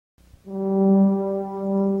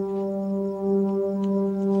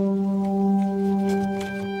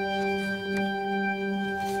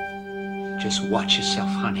Just watch yourself,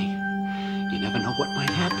 honey. You never know what might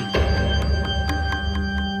happen.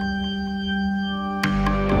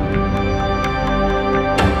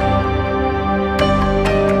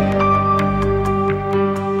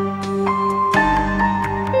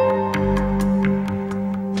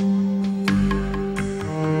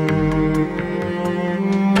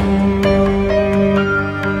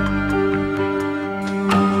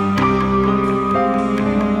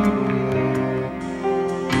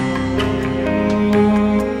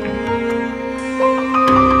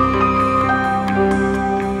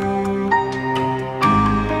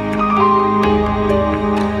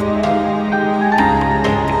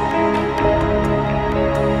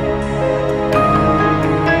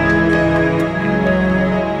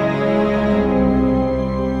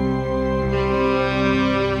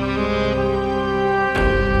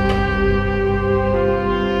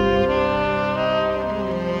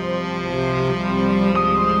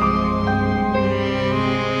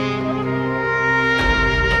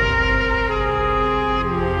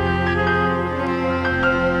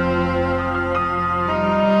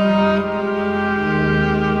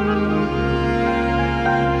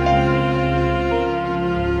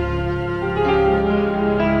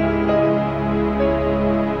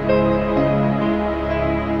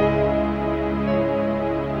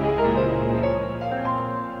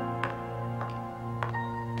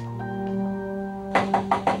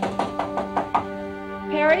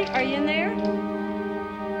 Harry, are you in there?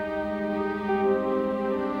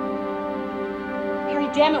 Harry,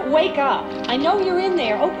 damn it, wake up. I know you're in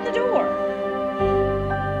there. Open the door.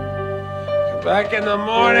 You're back in the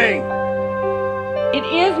morning. It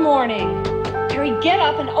is morning. Harry, get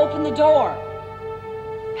up and open the door.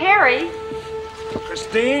 Harry?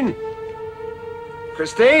 Christine?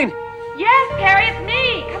 Christine? Yes, Harry, it's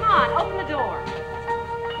me. Come on, open the door.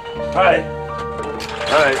 Hi.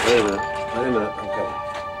 All right, wait a minute. Wait a minute. I'm coming.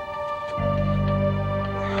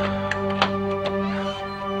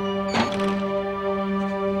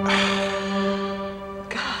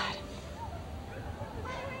 God.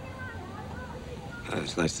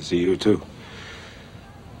 It's nice to see you, too.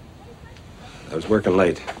 I was working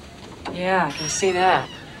late. Yeah, I can see that.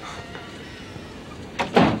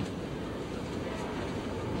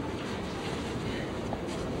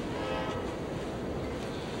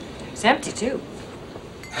 It's empty, too.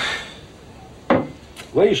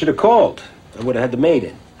 Well, you should have called. I would have had the maid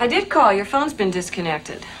in. I did call. Your phone's been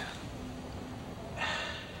disconnected.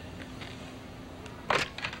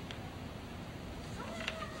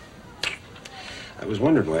 I was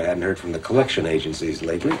wondering why I hadn't heard from the collection agencies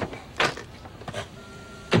lately. How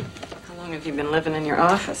long have you been living in your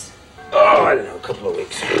office? Oh, I don't know, a couple of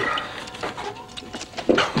weeks.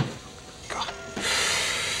 God.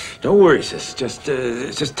 Don't worry, sis.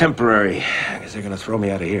 It's just temporary. I guess they're gonna throw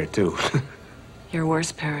me out of here, too. You're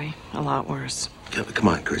worse, Perry. A lot worse. Come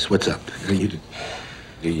on, Chris. What's up? You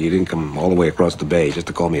didn't come all the way across the bay just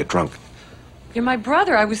to call me a drunk. You're my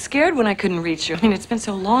brother. I was scared when I couldn't reach you. I mean, it's been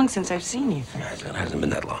so long since I've seen you. It hasn't been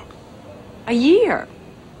that long. A year.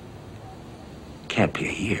 Can't be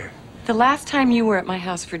a year. The last time you were at my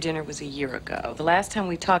house for dinner was a year ago. The last time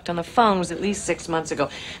we talked on the phone was at least 6 months ago.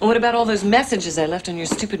 And what about all those messages I left on your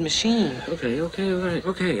stupid machine? Okay, all right.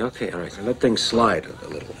 So let things slide a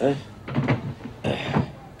little, huh?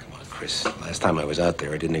 Come on, Chris. Last time I was out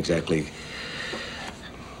there, I didn't exactly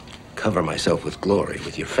cover myself with glory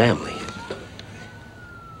with your family.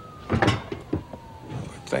 Oh,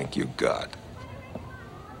 thank you, God.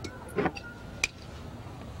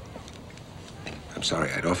 I'm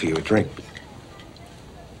sorry, I'd offer you a drink, but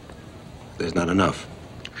there's not enough.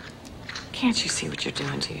 Can't you see what you're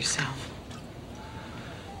doing to yourself?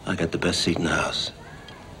 I got the best seat in the house.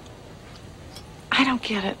 I don't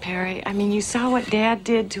get it, Perry. I mean, you saw what Dad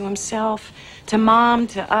did to himself, to Mom,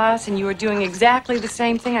 to us, and you were doing exactly the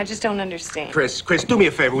same thing. I just don't understand. Chris, do me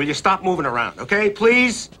a favor. Will you stop moving around, okay?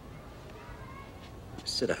 Please?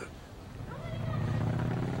 Sit down.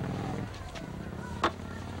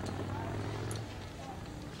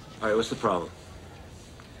 All right, what's the problem?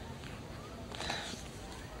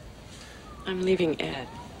 I'm leaving Ed.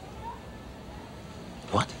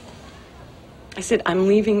 What? I said, I'm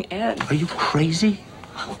leaving Ed. Are you crazy?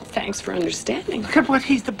 Oh, thanks for understanding. Look at what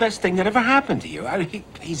he's the best thing that ever happened to you.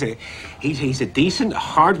 He's a decent,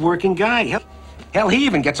 hard-working guy. Hell, he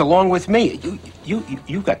even gets along with me.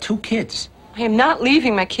 You got 2 kids. I am not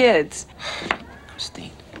leaving my kids.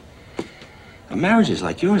 Christine, marriages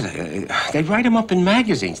like yours, they write them up in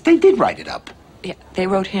magazines. They did write it up. Yeah, they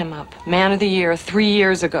wrote him up. Man of the Year 3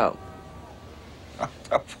 years ago.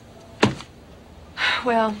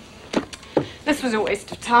 Well, This was a waste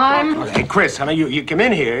of time. Hey, Chris, honey, you come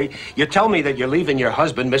in here, you tell me that you're leaving your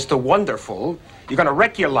husband, Mr. Wonderful. You're gonna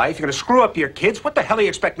wreck your life, you're gonna screw up your kids. What the hell do you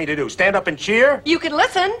expect me to do? Stand up and cheer? You could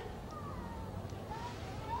listen.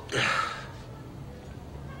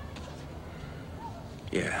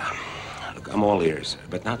 Yeah. Look, I'm all ears,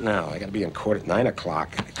 but not now. I gotta be in court at 9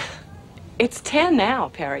 o'clock. It's 10 now,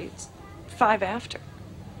 Perry. It's 5 after.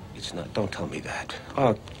 It's not. Don't tell me that.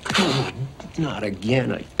 Oh, God, not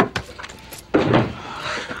again. I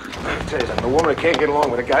tell you something. A woman can't get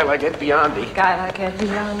along with a guy like Ed Biondi. Guy like Ed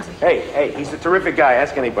Biondi. Hey, he's a terrific guy.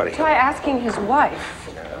 Ask anybody. Try asking his wife.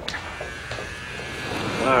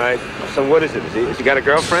 All right. So what is it? Has he got a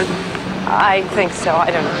girlfriend? I think so.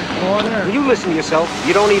 I don't know. Will you listen to yourself?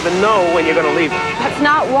 You don't even know when you're going to leave him. That's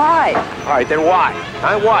not why. All right, then why?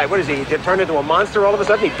 Why? What is he? He turned into a monster all of a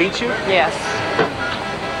sudden? He beats you? Yes.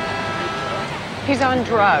 He's on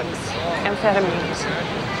drugs, amphetamines.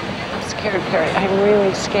 I'm scared, Perry. I'm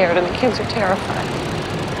really scared, and the kids are terrified.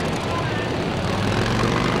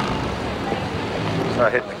 He's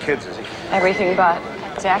not hitting the kids, is he? Everything but.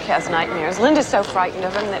 Zach has nightmares. Linda's so frightened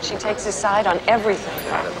of him that she takes his side on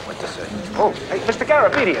everything. I don't know what to say. Oh, hey, Mr.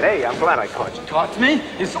 Garabedian, hey, I'm glad I caught you. Caught me?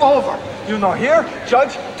 It's over. You know, here,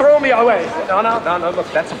 judge, throw me away. No,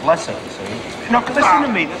 look, that's a blessing, see? No, listen to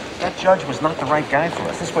me. That judge was not the right guy for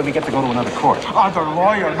us. This way we get to go to another court. Other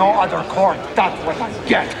lawyer, no other court. That's what I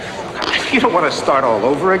get. You don't want to start all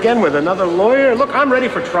over again with another lawyer? Look, I'm ready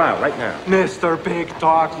for trial right now. Mr. Big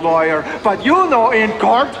Talk Lawyer. But you know in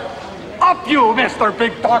court, up you, Mr.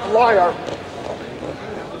 Big Talk Lawyer.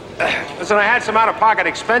 Listen, I had some out-of-pocket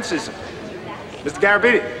expenses. Mr.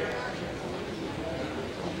 Garabedian.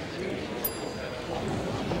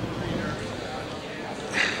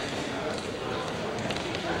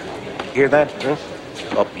 Hear that?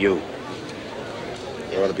 Huh? Up you.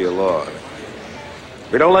 There ought to be a law.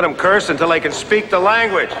 We don't let them curse until they can speak the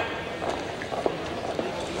language.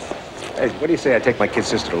 Hey, what do you say I take my kid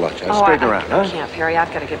sister to lunch? I'll straighten her out, huh? I can't, Perry.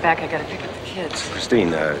 I've got to get back. I got to pick up the kids.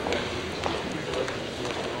 Christine,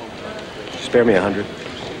 spare me 100,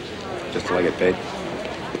 just till I get paid. Do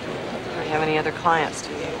you have any other clients,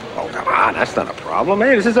 do you? Oh, come on, that's not a problem.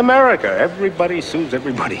 Hey, this is America. Everybody sues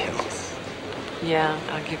everybody else. Yeah,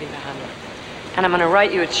 I'll give you the 100. And I'm going to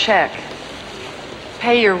write you a check.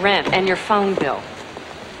 Pay your rent and your phone bill.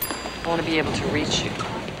 I want to be able to reach you.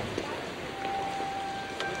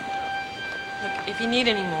 Look, if you need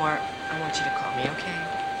any more, I want you to call me, okay?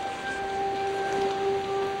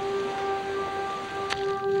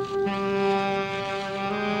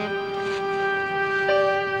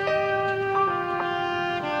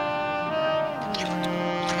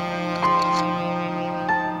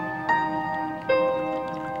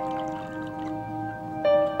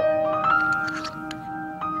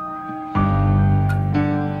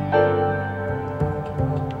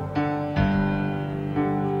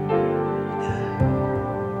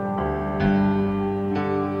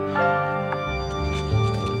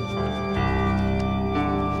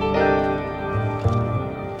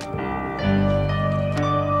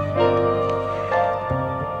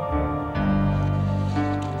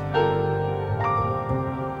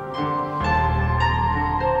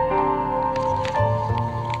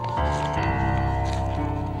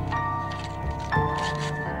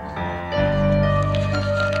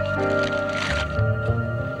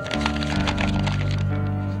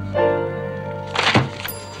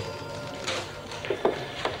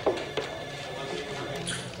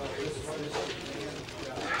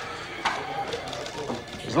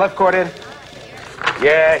 Is left court in?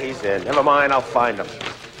 Yeah, he's in. Never mind, I'll find him.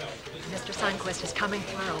 Mr. Sundquist is coming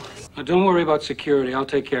through. Now, don't worry about security. I'll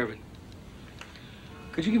take care of it.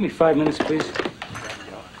 Could you give me 5 minutes, please?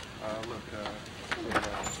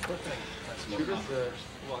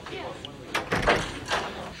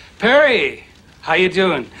 Perry! How you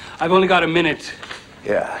doing? I've only got a minute.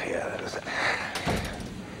 Yeah, that is it.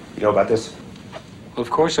 You know about this? Well, of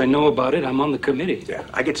course I know about it. I'm on the committee. Yeah,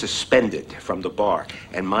 I get suspended from the bar,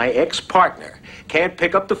 and my ex-partner can't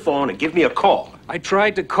pick up the phone and give me a call. I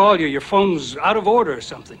tried to call you. Your phone's out of order or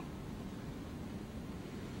something.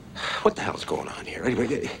 What the hell's going on here?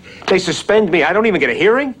 They suspend me. I don't even get a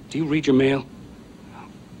hearing? Do you read your mail?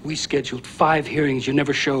 We scheduled 5 hearings you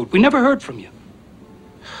never showed. We never heard from you.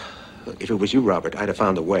 If it was you, Robert, I'd have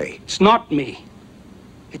found a way. It's not me.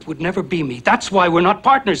 It would never be me. That's why we're not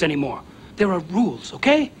partners anymore. There are rules,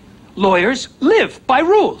 okay? Lawyers live by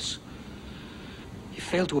rules. You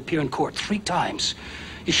failed to appear in court 3 times.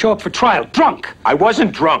 You show up for trial drunk. I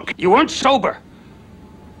wasn't drunk. You weren't sober.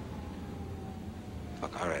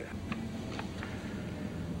 Look, all right.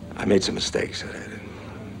 I made some mistakes.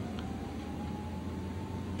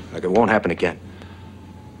 Like it won't happen again.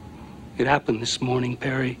 It happened this morning,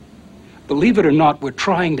 Perry. Believe it or not, we're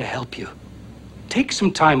trying to help you. Take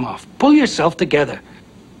some time off. Pull yourself together.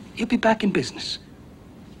 You'll be back in business.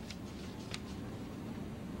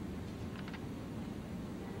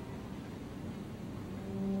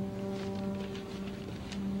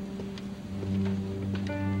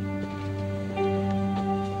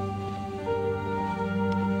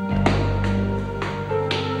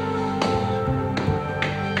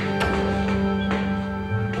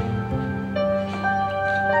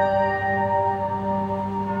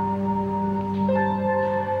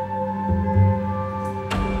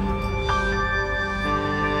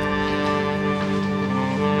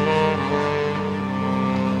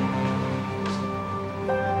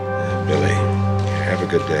 Billy, have a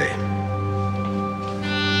good day.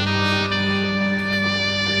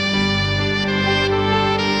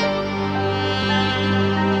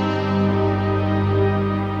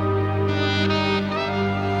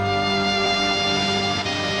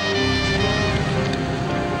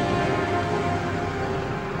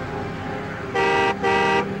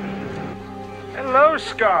 Hello,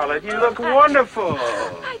 Scarlett. You look wonderful.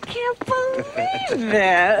 I can't believe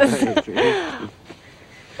this.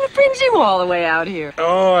 What brings you all the way out here?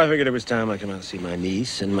 Oh, I figured it was time I come out and see my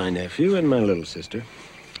niece and my nephew and my little sister.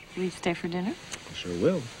 Will you stay for dinner? I sure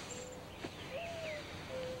will.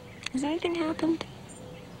 Has anything happened?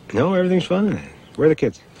 No, everything's fine. Where are the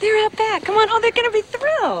kids? They're out back. Come on. Oh, they're going to be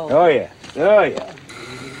thrilled. Oh, yeah. Oh, yeah.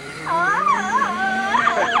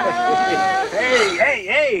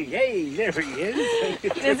 Hey, there he is.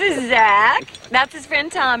 This is Zach. That's his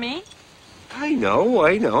friend Tommy. I know.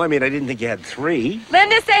 I mean, I didn't think you had three.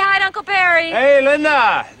 Linda, say hi to Uncle Perry. Hey,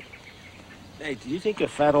 Linda! Hey, do you think a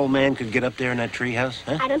fat old man could get up there in that treehouse,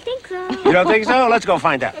 huh? I don't think so. You don't think so? Let's go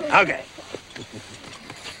find out. Okay.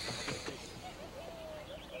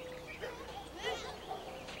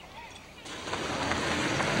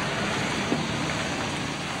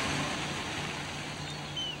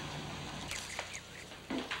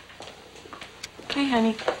 Hey,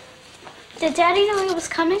 honey. Did Daddy know he was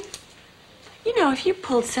coming? You know, if you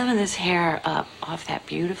pulled some of this hair up off that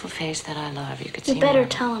beautiful face that I love, you could see You better more.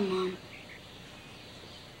 tell him, Mom.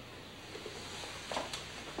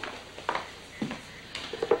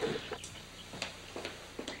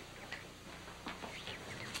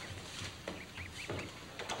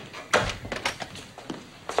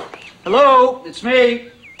 Hello, it's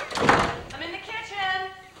me. I'm in the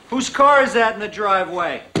kitchen. Whose car is that in the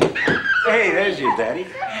driveway? Hey, there's your daddy.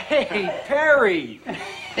 Hey, Perry.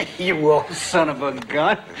 You old son of a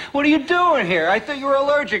gun. What are you doing here? I thought you were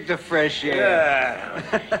allergic to fresh air.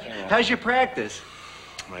 How's your practice?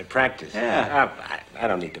 My practice? Yeah. I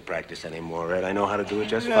don't need to practice anymore, Ed. I know how to do it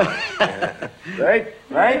just fine. Right?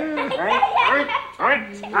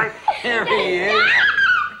 There he is.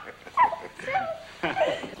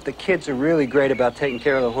 The kids are really great about taking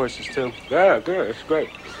care of the horses, too. Yeah, good. It's great.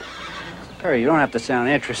 Perry, you don't have to sound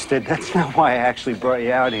interested. That's not why I actually brought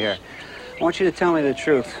you out here. I want you to tell me the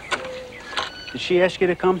truth. Did she ask you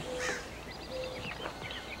to come?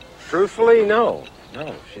 Truthfully, no.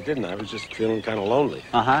 No, she didn't. I was just feeling kind of lonely.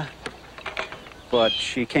 Uh-huh. But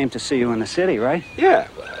she came to see you in the city, right? Yeah.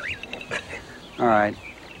 All right.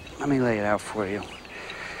 Let me lay it out for you.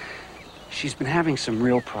 She's been having some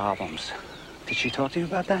real problems. Did she talk to you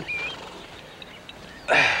about that?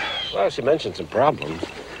 Well, she mentioned some problems.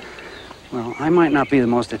 Well, I might not be the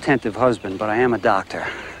most attentive husband, but I am a doctor.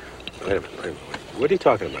 Wait a minute. What are you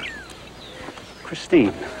talking about?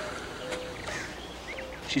 Christine.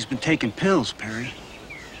 She's been taking pills, Perry.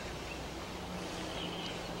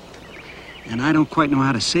 And I don't quite know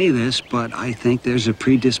how to say this, but I think there's a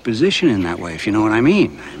predisposition in that way, if you know what I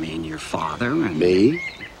mean. I mean, your father and... Me?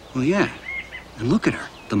 Well, yeah. And look at her.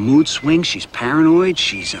 The mood swings, she's paranoid,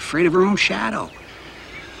 she's afraid of her own shadow.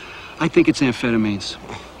 I think it's amphetamines.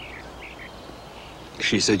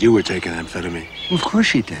 She said you were taking amphetamine. Well, of course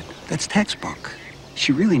she did. That's textbook.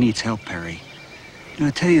 She really needs help, Perry. You know,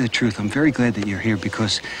 to tell you the truth, I'm very glad that you're here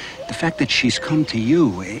because the fact that she's come to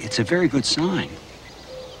you, it's a very good sign.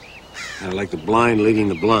 Like the blind leading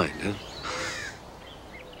the blind, huh?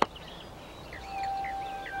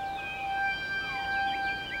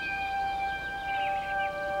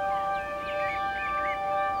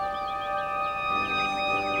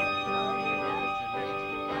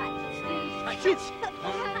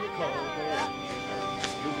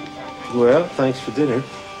 Well, thanks for dinner.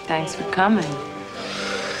 Thanks for coming.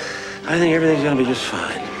 I think everything's gonna be just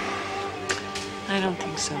fine. I don't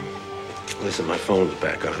think so. Listen, my phone's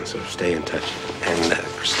back on, so stay in touch. And,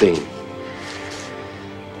 Christine,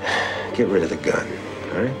 get rid of the gun,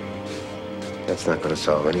 all right? That's not going to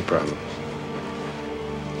solve any problem.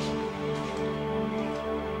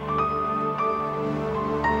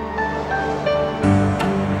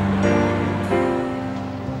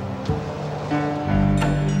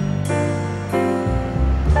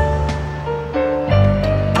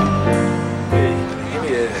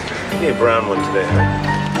 Give me a brown one today, huh?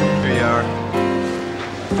 Here you are.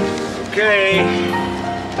 Okay.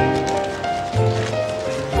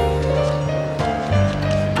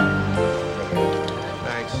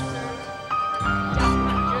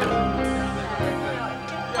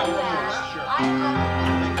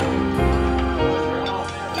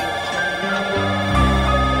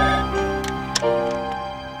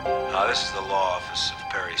 This is the law office of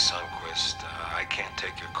Perry Sundquist. I can't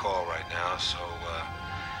take your call right now, so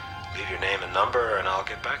leave your name and number and I'll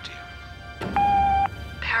get back to you.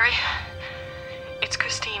 Perry, it's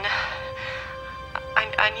Christine.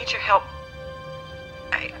 I need your help.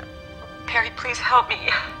 Perry, please help me.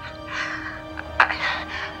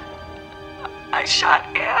 I shot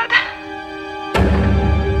Ed.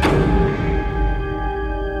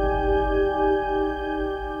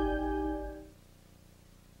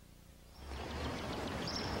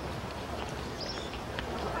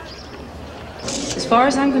 As far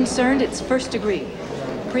as I'm concerned, it's first degree.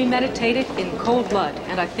 Premeditated in cold blood,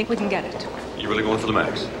 and I think we can get it. You really going for the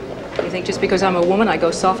max? You think just because I'm a woman, I go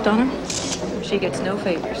soft on her? She gets no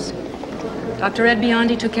favors. Dr. Ed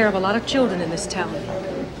Biondi took care of a lot of children in this town,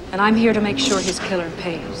 and I'm here to make sure his killer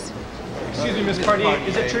pays. Excuse me, Miss Cartier,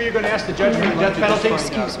 is it true you're going to ask the judge for the death penalty?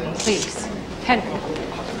 Excuse me, please. Henry.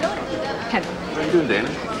 Henry. How are you doing, Dana?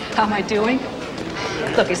 How am I doing?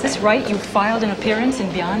 Look, is this right? You filed an appearance in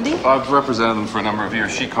Biondi? I've represented them for a number of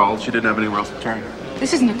years. She called. She didn't have anywhere else to turn.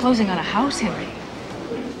 This isn't a closing on a house, Henry.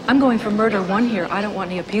 I'm going for murder one here. I don't want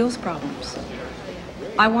any appeals problems.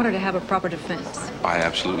 I want her to have a proper defense. I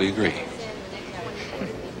absolutely agree.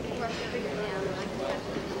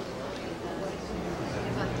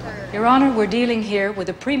 Your Honor, we're dealing here with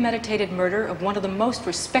a premeditated murder of one of the most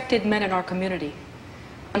respected men in our community.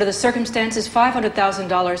 Under the circumstances,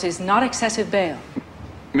 $500,000 is not excessive bail.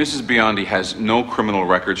 Mrs. Biondi has no criminal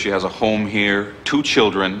record. She has a home here, 2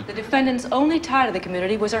 children. The defendant's only tie to the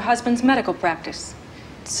community was her husband's medical practice.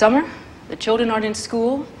 It's summer, the children aren't in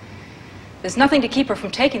school. There's nothing to keep her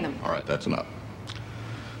from taking them. All right, that's enough.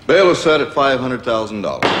 Bail is set at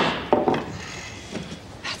 $500,000.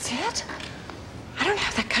 That's it? I don't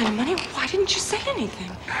have that kind of money. Why didn't you say anything?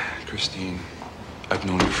 Christine, I've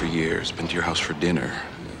known you for years, been to your house for dinner.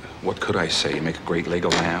 What could I say? Make a great leg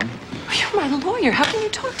of lamb? You're my lawyer. How can you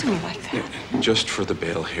talk to me like that? Just for the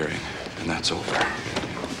bail hearing, and that's over.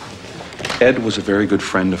 Ed was a very good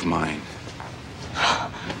friend of mine.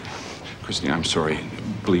 Christine, I'm sorry.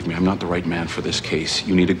 Believe me, I'm not the right man for this case.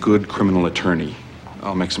 You need a good criminal attorney.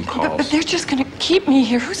 I'll make some calls. But they're just going to keep me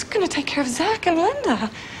here. Who's going to take care of Zach and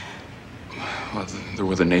Linda? Well, they're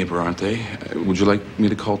with a neighbor, aren't they? Would you like me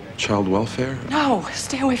to call child welfare? No,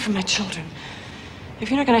 stay away from my children. If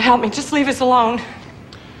you're not going to help me, just leave us alone.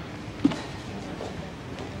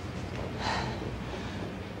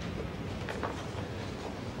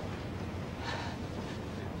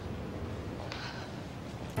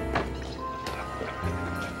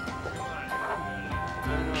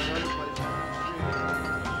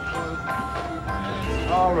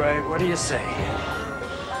 All right, what do you say?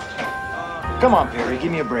 Come on, Perry,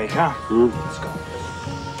 give me a break, huh? Let's go.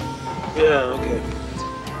 Yeah, okay.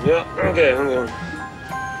 Yeah, okay, I'm going.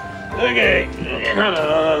 Okay. No.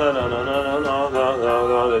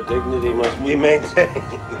 The dignity must be maintained.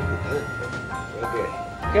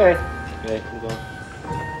 Okay, I'm going.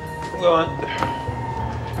 I'm going.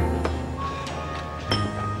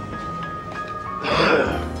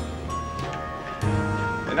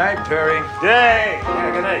 Good night, Perry. Hey,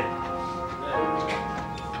 yeah, good night.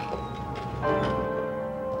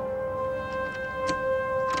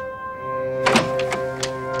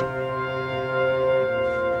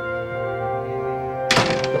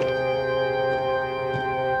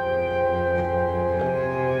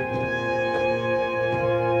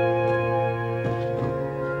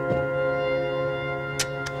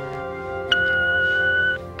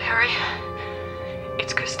 Perry,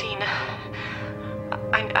 it's Christine.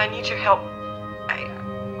 I need your help.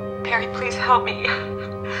 Perry, please help me.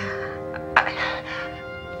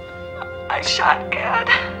 I shot Ed.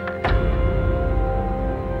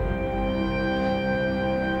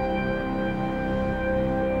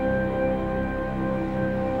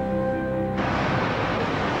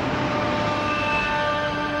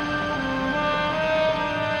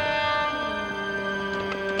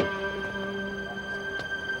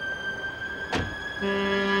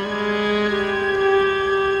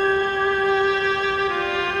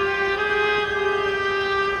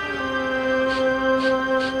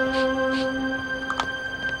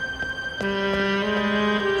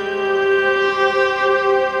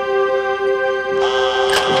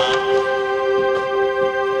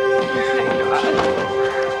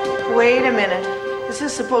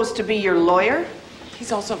 This is supposed to be your lawyer?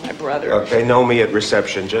 He's also my brother. Okay, know me at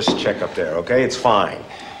reception. Just check up there, okay? It's fine.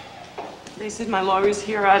 They said my lawyer's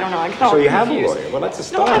here. I don't know. I got So you confused. have a lawyer. Well, that's a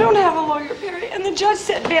start. No, I don't have a lawyer, Perry. And the judge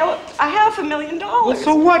said bail $500,000. Well,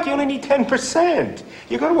 so what? You only need 10%.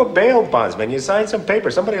 You go to a bail bondsman, you sign some paper.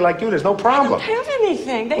 Somebody like you, there's no problem. I don't have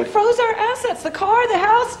anything. They froze our assets, the car, the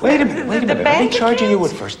house. Wait a minute, wait a minute. Are they bank charging you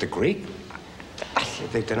accounts. with first degree?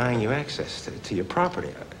 They're denying you access to your property.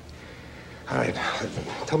 All right,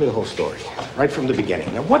 tell me the whole story, right from the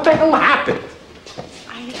beginning. Now, what the hell happened?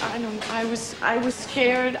 I don't know. I was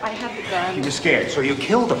scared. I had the gun. You were scared, so you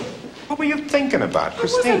killed him. What were you thinking about,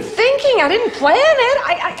 Christine? I wasn't thinking. I didn't plan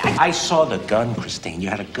it. I saw the gun, Christine. You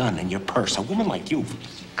had a gun in your purse. A woman like you.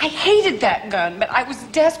 I hated that gun, but I was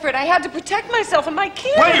desperate. I had to protect myself and my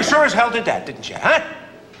kids. Well, you sure as hell did that, didn't you, huh?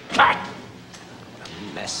 Ah, what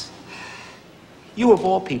a mess. You, of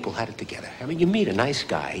all people, had it together. I mean, you meet a nice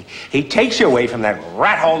guy. He takes you away from that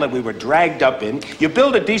rat hole that we were dragged up in. You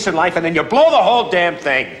build a decent life, and then you blow the whole damn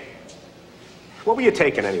thing. What were you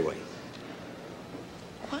taking, anyway?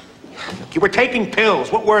 What? You were taking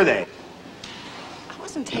pills. What were they? I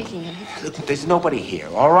wasn't taking anything. Look, there's nobody here,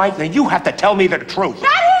 all right? Now, you have to tell me the truth.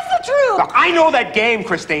 That is the truth! Look, I know that game,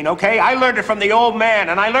 Christine, okay? I learned it from the old man,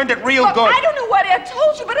 and I learned it real Look, good. I don't know what Ed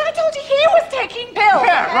told you, but I told you he was taking pills.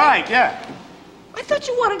 Yeah, okay? right, yeah. I thought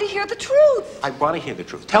you wanted to hear the truth. I want to hear the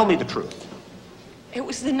truth. Tell me the truth. It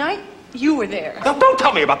was the night you were there. No, don't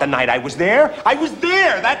tell me about the night I was there. I was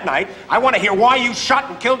there that night. I want to hear why you shot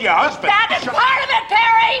and killed your husband. That is part of it,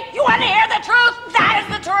 Perry! You want to hear the truth? That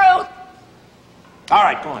is the truth! All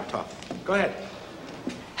right, go on, talk. Go ahead.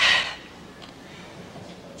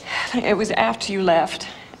 It was after you left.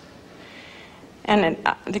 And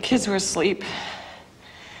the kids were asleep.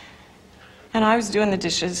 And I was doing the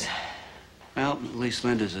dishes. Well, at least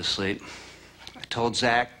Linda's asleep. I told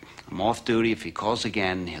Zach I'm off duty. If he calls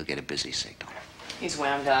again, he'll get a busy signal. He's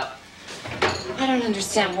wound up. I don't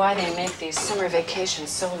understand why they make these summer vacations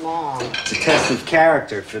so long. It's a test of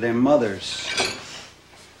character for their mothers.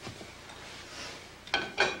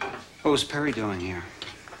 What was Perry doing here?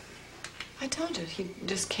 I told you, he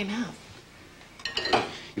just came out.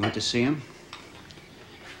 You went to see him?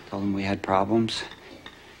 Told him we had problems?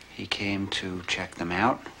 He came to check them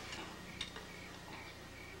out?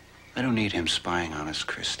 I don't need him spying on us,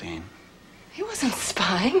 Christine. He wasn't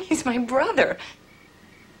spying. He's my brother.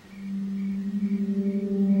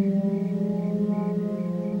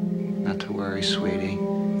 Not to worry, sweetie.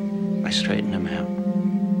 I straightened him out.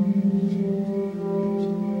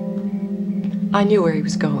 I knew where he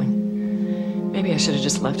was going. Maybe I should have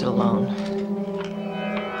just left it alone.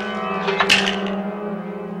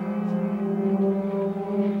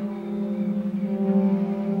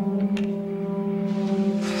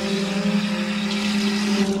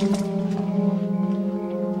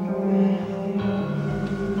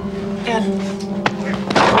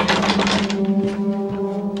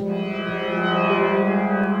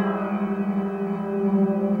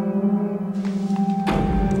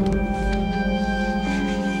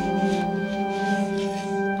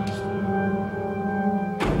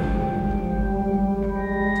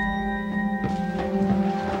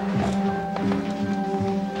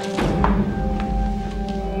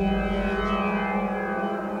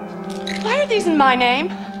 Why are these in my name?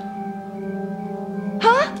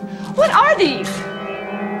 Huh? What are these?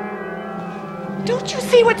 Don't you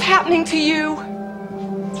see what's happening to you?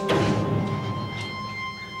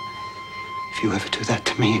 If you ever do that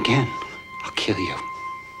to me again, I'll kill you.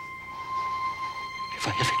 If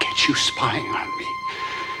I ever get you spying on me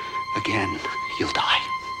again, you'll die.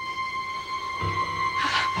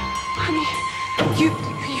 Honey, you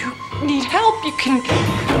need help. You can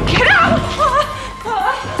get out.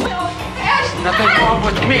 Nothing wrong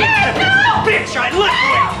with me. No! Bitch, I live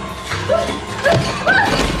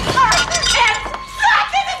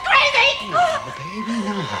This is crazy! No, baby,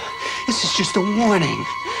 no. This is just a warning.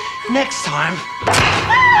 Next time,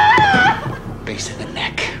 base of the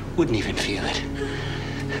neck. Wouldn't even feel it.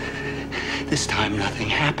 This time, nothing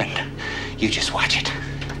happened. You just watch it.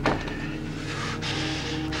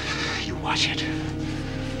 You watch it.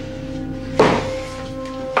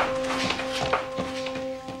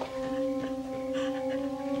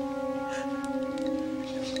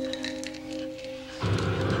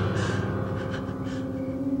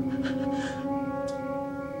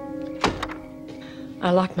 I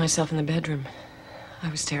locked myself in the bedroom. I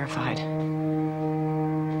was terrified.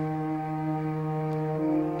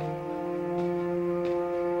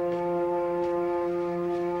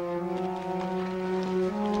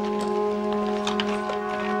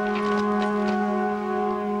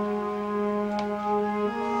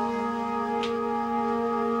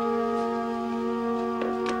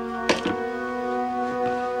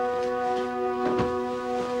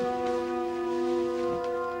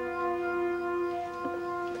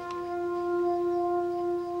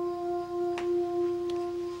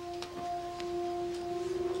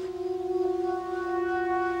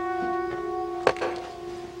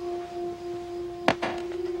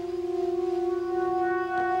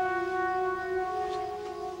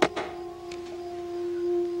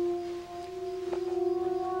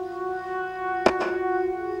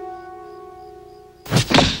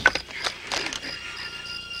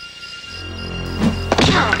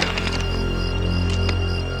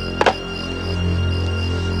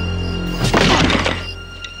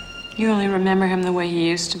 You only remember him the way he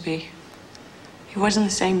used to be. He wasn't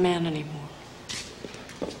the same man anymore.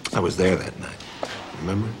 I was there that night.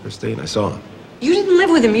 Remember, Christine? I saw him. You didn't live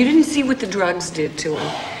with him. You didn't see what the drugs did to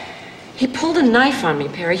him. He pulled a knife on me,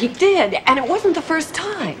 Perry. He did. And it wasn't the first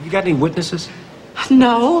time. You got any witnesses?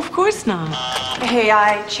 No, of course not. Hey,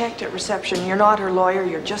 I checked at reception. You're not her lawyer.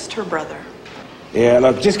 You're just her brother. Yeah,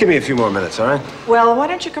 look, just give me a few more minutes, all right? Well, why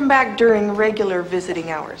don't you come back during regular visiting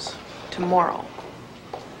hours? Tomorrow.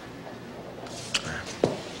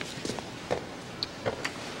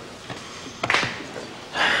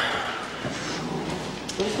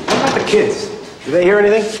 What about the kids? Did they hear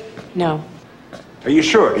anything? No. Are you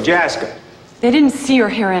sure? Did you ask them? They didn't see or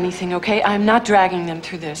hear anything, okay? I'm not dragging them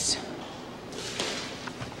through this.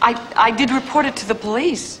 I did report it to the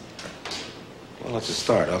police. Well, that's a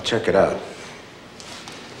start. I'll check it out.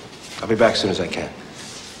 I'll be back as soon as I can.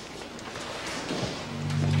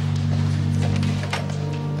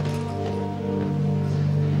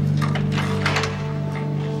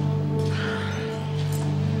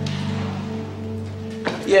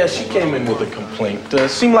 Yeah, she came in with a complaint.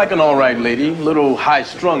 Seemed like an all right lady. Little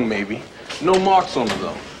high-strung, maybe. No marks on her,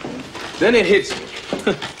 though. Then it hits me.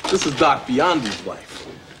 This is Doc Biondi's wife.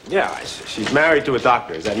 Yeah, she's married to a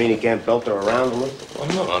doctor. Does that mean he can't belt her around a little?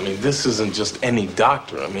 Well, no, I mean, this isn't just any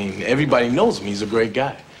doctor. I mean, everybody knows him. He's a great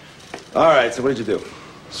guy. All right, so what did you do?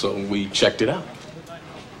 So we checked it out.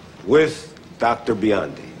 With Dr.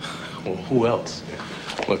 Biondi? Well, who else?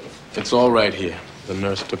 Look, it's all right here. The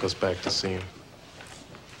nurse took us back to see him.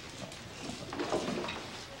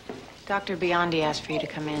 Dr. Biondi asked for you to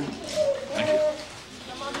come in. Thank you.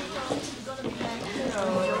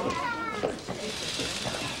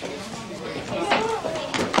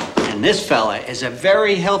 And this fella is a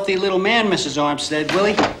very healthy little man, Mrs. Armstead.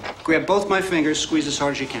 Willie, grab both my fingers, squeeze as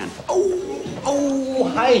hard as you can.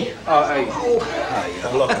 Oh, hi.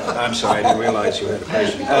 Hi. Look, I'm sorry. I didn't realize you had a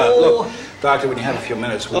patient. Look, doctor, when you have a few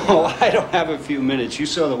minutes... Oh, I don't have a few minutes. You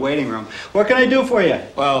saw the waiting room. What can I do for you?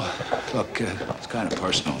 Well, look, it's kind of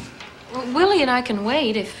personal. Well, Willie and I can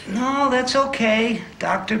wait if... No, that's okay.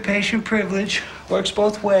 Doctor-patient privilege. Works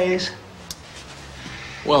both ways.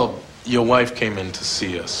 Well, your wife came in to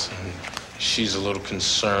see us. And she's a little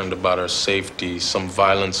concerned about her safety, some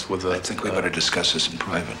violence with a... I think we better discuss this in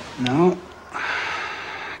private. No.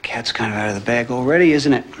 Cat's kind of out of the bag already,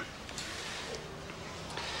 isn't it?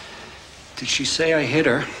 Did she say I hit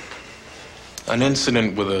her? An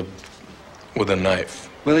incident with a knife.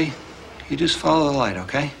 Willie, you just follow the light,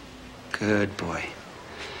 okay? Good boy.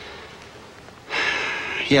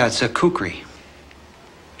 Yeah, it's a kukri.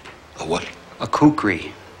 A what? A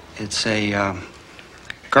kukri. It's a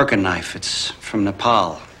gherkin knife. It's from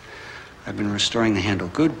Nepal. I've been restoring the handle.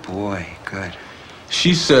 Good boy, good.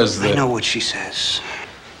 She says that... I know what she says.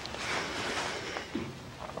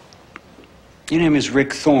 Your name is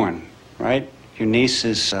Rick Thorne, right? Your niece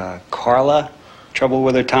is Carla? Trouble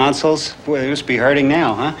with her tonsils? Boy, they must be hurting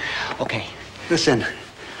now, huh? Okay, listen.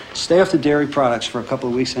 Stay off the dairy products for a couple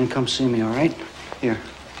of weeks, then come see me, all right? Here,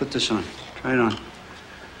 put this on. Try it on.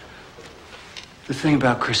 The thing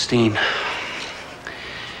about Christine,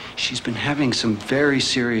 she's been having some very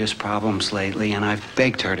serious problems lately, and I've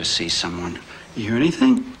begged her to see someone. You hear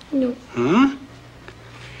anything? No. Huh?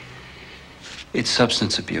 It's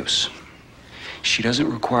substance abuse. She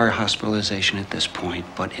doesn't require hospitalization at this point,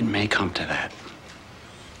 but it may come to that.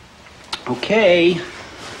 Okay.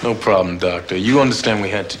 No problem, Doctor. You understand we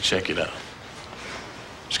had to check it out.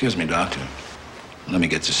 Excuse me, doctor. Let me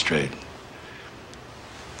get this straight.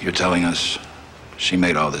 You're telling us she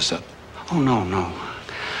made all this up? Oh, no, no.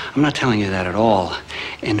 I'm not telling you that at all.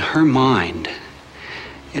 In her mind,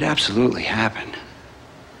 it absolutely happened.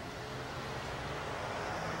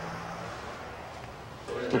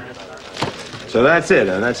 So that's it,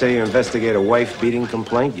 and that's how you investigate a wife-beating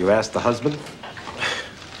complaint? You asked the husband?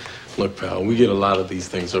 Look, pal, we get a lot of these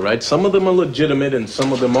things, all right? Some of them are legitimate and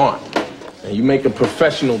some of them aren't. And you make a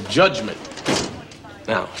professional judgment.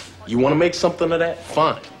 Now, you want to make something of that?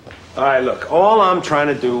 Fine. All right, look, all I'm trying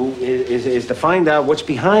to do is to find out what's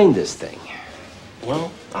behind this thing. Well,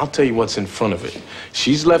 I'll tell you what's in front of it.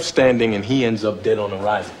 She's left standing and he ends up dead on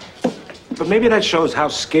arrival. But maybe that shows how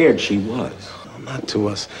scared she was. Not to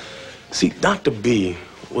us. See, Dr. B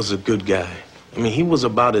was a good guy. I mean, he was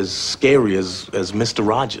about as scary as Mr.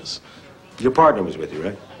 Rogers. Your partner was with you,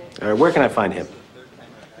 right? Where can I find him?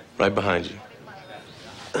 Right behind you.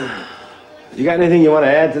 You got anything you want to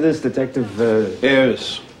add to this, Detective?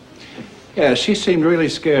 Yes. Yeah, she seemed really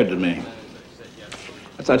scared to me.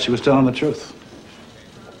 I thought she was telling the truth.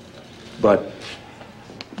 But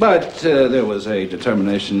there was a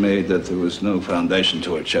determination made that there was no foundation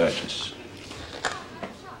to her charges.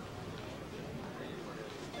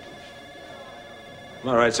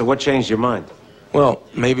 All right, so what changed your mind? Well,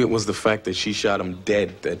 maybe it was the fact that she shot him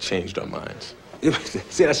dead that changed our minds.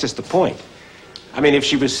 See, that's just the point. I mean, if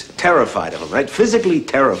she was terrified of him, right? Physically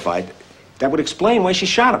terrified, that would explain why she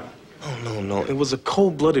shot him. Oh, no. It was a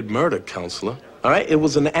cold-blooded murder, Counselor. All right? It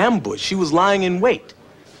was an ambush. She was lying in wait.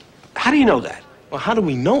 How do you know that? Well, how do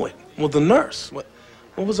we know it? Well, the nurse. What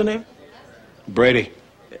was her name? Brady.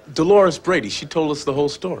 Dolores Brady. She told us the whole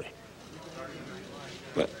story.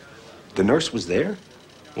 But the nurse was there?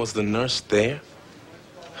 Was the nurse there?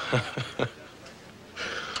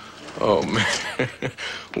 Oh, man.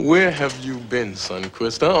 Where have you been,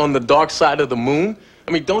 Sunquist? Huh? On the dark side of the moon?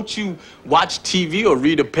 I mean, don't you watch TV or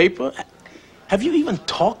read a paper? Have you even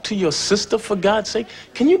talked to your sister, for God's sake?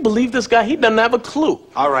 Can you believe this guy? He doesn't have a clue.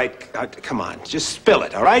 All right, come on. Just spill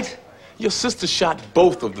it, all right? Your sister shot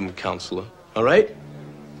both of them, Counselor, all right?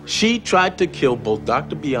 She tried to kill both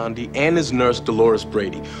Dr. Biondi and his nurse, Dolores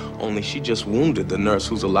Brady. Only she just wounded the nurse,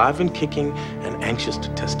 who's alive and kicking and anxious to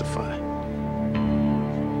testify.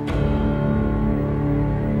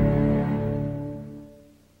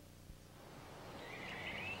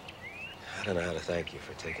 I don't know how to thank you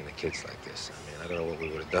for taking the kids like this. I mean, I don't know what we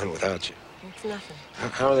would have done without you. It's nothing.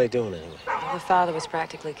 How are they doing anyway? The father was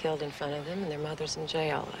practically killed in front of them, and their mother's in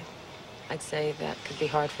jail. I'd say that could be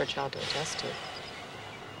hard for a child to adjust to.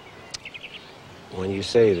 When you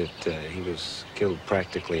say that he was killed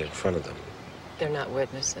practically in front of them. They're not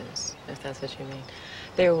witnesses, if that's what you mean.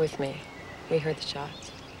 They were with me. We heard the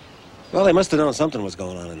shots. Well, they must have known something was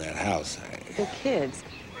going on in that house. The kids.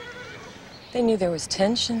 They knew there was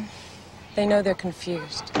tension. They know they're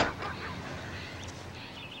confused.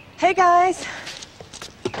 Hey, guys.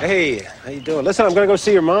 Hey, how you doing? Listen, I'm gonna go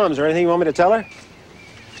see your mom. Is there anything you want me to tell her?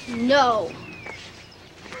 No.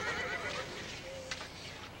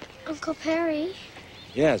 Uncle Perry,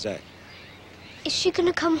 Yeah, Zach. is she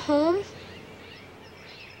gonna come home?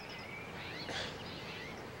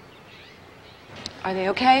 Are they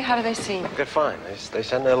okay? How do they seem? Good, fine. They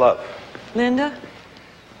send their love. Linda?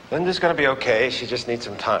 Linda's gonna be okay. She just needs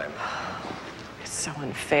some time. It's so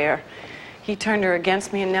unfair. He turned her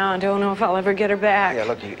against me, and now I don't know if I'll ever get her back. Yeah,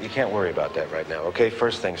 look, you can't worry about that right now, okay?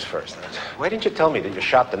 First things first. Why didn't you tell me that you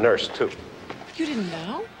shot the nurse, too? You didn't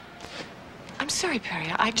know? I'm sorry, Perry.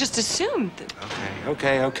 I just assumed that...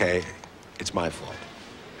 Okay. It's my fault.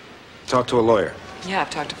 Talk to a lawyer. Yeah,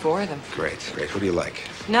 I've talked to 4 of them. Great. Who do you like?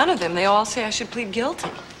 None of them. They all say I should plead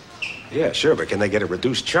guilty. Yeah, sure, but can they get a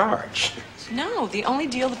reduced charge? No, the only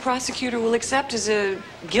deal the prosecutor will accept is a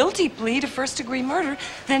guilty plea to first-degree murder,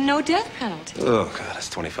 then no death penalty. Oh, God, that's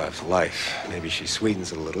 25 to life. Maybe she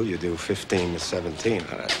sweetens it a little. You do 15 to 17.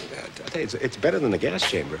 I tell you, it's better than the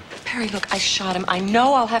gas chamber. Perry, look, I shot him. I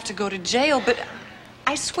know I'll have to go to jail, but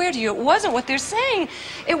I swear to you, it wasn't what they're saying.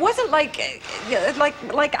 It wasn't like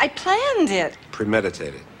I planned it.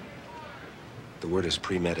 Premeditated. The word is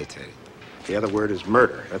premeditated. The other word is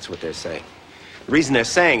murder. That's what they're saying. The reason they're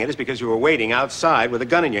saying it is because you were waiting outside with a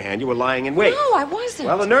gun in your hand. You were lying in wait. No, I wasn't.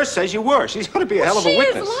 Well, the nurse says you were. She's going to be a hell of a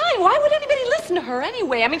witness. She is lying. Why would anybody listen to her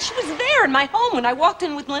anyway? I mean, she was there in my home when I walked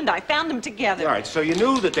in with Linda. I found them together. All right, so you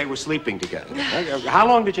knew that they were sleeping together. How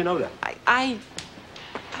long did you know that? I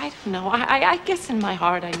don't know. I guess in my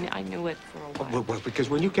heart I knew it for a while. Well, because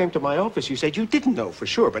when you came to my office, you said you didn't know for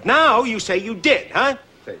sure. But now you say you did, huh?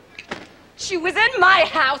 She was in my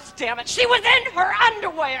house, damn it. She was in her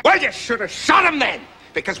underwear. Well, you should have shot him then,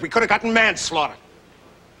 because we could have gotten manslaughter.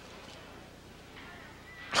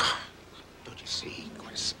 Don't you see,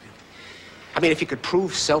 Chris? I mean, if you could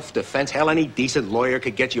prove self-defense, hell, any decent lawyer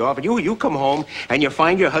could get you off. And you come home and you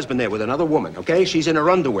find your husband there with another woman, okay? She's in her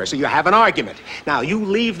underwear, so you have an argument. Now, you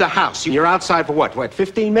leave the house. You're outside for what,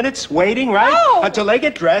 15 minutes waiting, right? No! Until they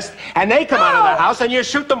get dressed, and they come out of the house, and you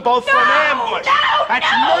shoot them both for an ambush. That's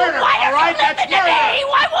murder, all right? That's murder. Me?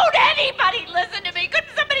 Why won't anybody listen to me?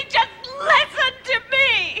 Couldn't somebody just listen to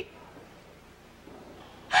me?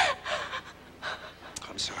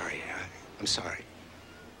 I'm sorry. I'm sorry.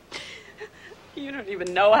 You don't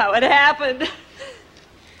even know how it happened.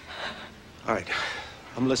 All right,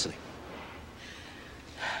 I'm listening.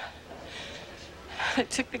 I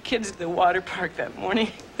took the kids to the water park that morning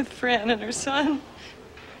with Fran and her son.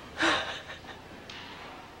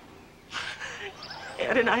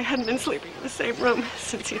 Ed and I hadn't been sleeping in the same room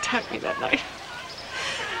since he attacked me that night.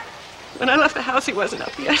 When I left the house, he wasn't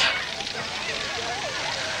up yet.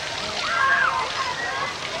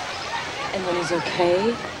 And when he's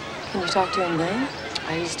okay, can you talk to him then?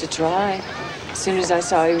 I used to try. As soon as I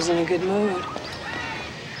saw he was in a good mood.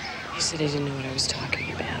 He said he didn't know what I was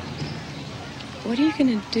talking about. What are you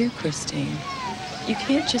gonna do, Christine? You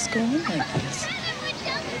can't just go on like this.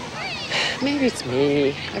 Maybe it's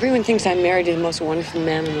me. Everyone thinks I'm married to the most wonderful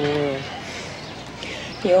man in the world.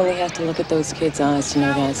 You only have to look at those kids' eyes to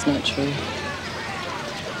know that's not true.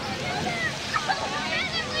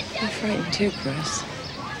 I'm frightened too, Chris.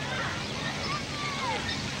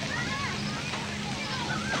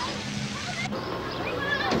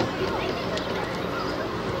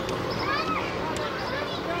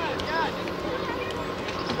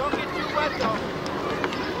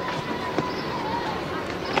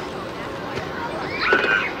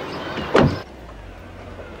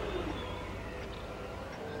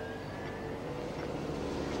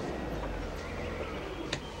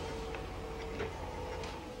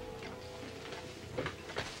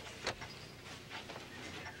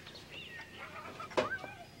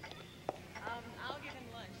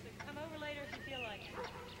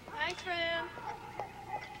 Thanks, Ram.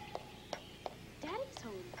 Daddy's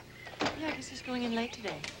home. Yeah, I guess he's going in late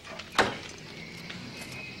today.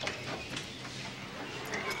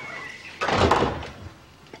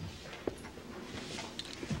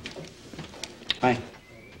 Hi.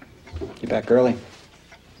 You back early?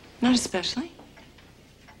 Not especially.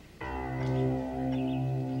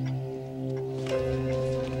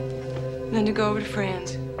 Then to go over to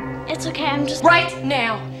Fran's. It's okay, I'm just... Right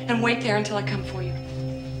now! And wait there until I come for you.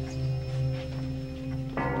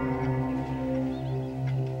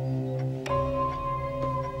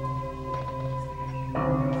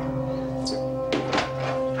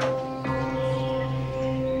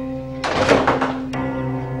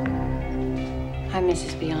 Hi,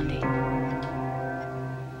 Mrs. Biondi.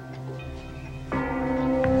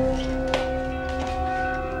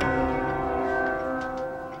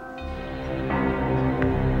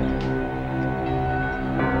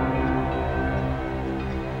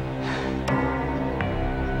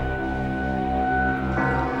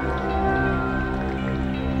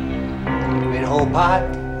 Made a whole pot.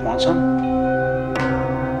 Want some?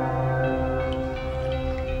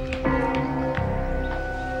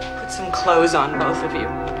 Put some clothes on, both of you.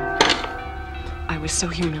 I was so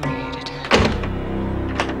humiliated.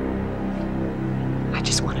 I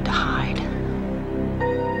just wanted to hide.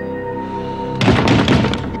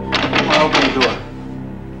 Open the door.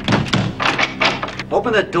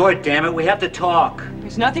 Open the door, damn it. We have to talk.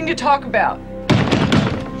 There's nothing to talk about.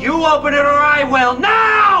 You open it or I will.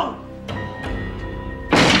 Now!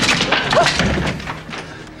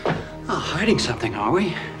 Oh, hiding something, are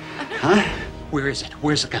we? Huh? Where is it?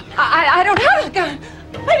 Where's the gun? I don't have a gun.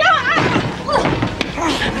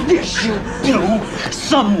 Yes, you do.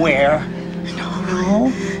 Somewhere.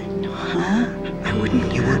 No. I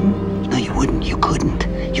wouldn't. You wouldn't? No, you wouldn't. You couldn't.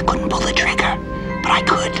 You couldn't pull the trigger. But I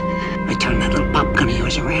could. I turned that little pop gun of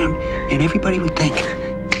yours around, and everybody would think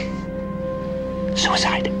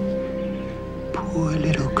suicide. Poor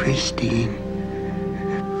little Christine.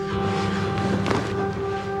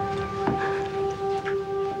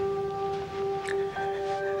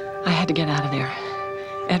 I had to get out of there.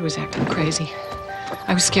 Ed was acting crazy.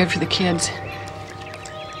 I was scared for the kids.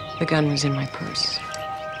 The gun was in my purse.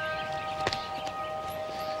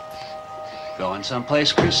 Going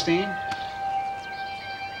someplace, Christine?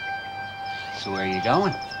 So where are you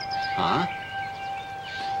going? Huh?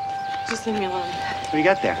 Just leave me alone. What do you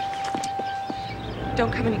got there?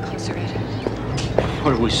 Don't come any closer, Ed.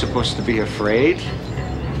 What, are we supposed to be afraid?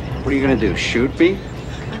 What are you gonna do, shoot me?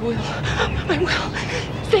 I will. I will.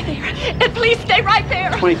 Stay there. Ed, please stay right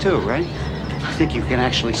there. 22, right? You think you can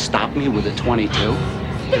actually stop me with a 22?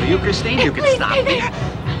 Do you, Christine? You can Please stop stay me? there.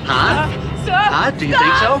 Huh? Stop. Huh? Do you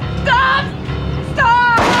think so? Stop.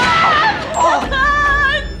 Stop.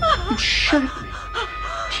 You shut up.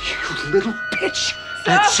 You little bitch. Stop.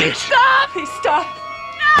 That's it. Stop. Please stop.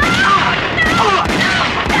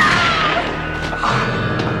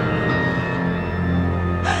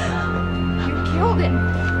 You killed him.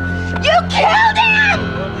 You killed him!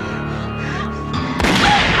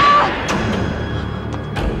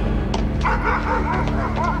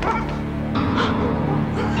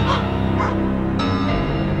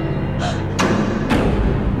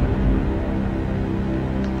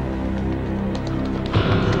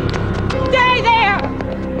 Stay there.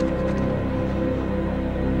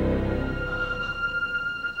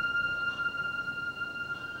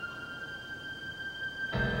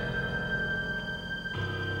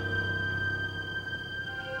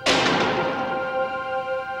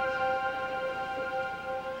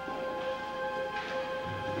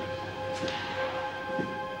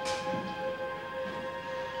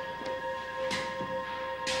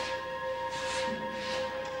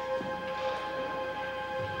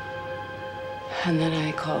 And then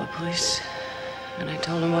I called the police, and I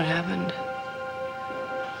told them what happened.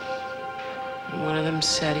 And one of them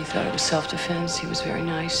said he thought it was self-defense. He was very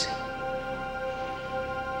nice.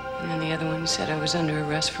 And then the other one said I was under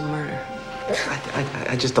arrest for murder.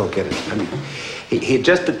 I just don't get it. I mean, he had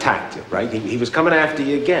just attacked you, right? He was coming after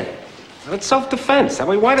you again. Well, it's self-defense. I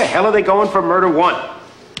mean, why the hell are they going for murder one?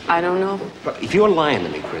 I don't know. Look, if you're lying to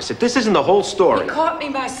me, Chris, if this isn't the whole story... He caught me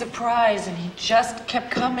by surprise, and he just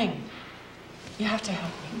kept coming. You have to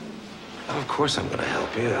help me. Of course I'm going to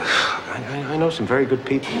help you. I know some very good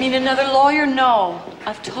people. You mean another lawyer? No.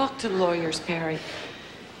 I've talked to lawyers, Perry.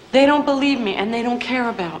 They don't believe me, and they don't care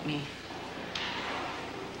about me.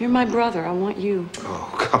 You're my brother. I want you.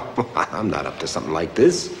 Oh, come on. I'm not up to something like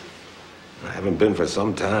this. I haven't been for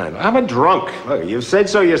some time. I'm a drunk. Look, you've said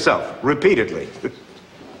so yourself, repeatedly.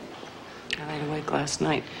 I laid awake last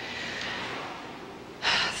night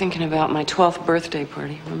thinking about my 12th birthday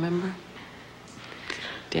party, remember?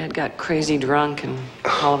 Dad got crazy drunk, and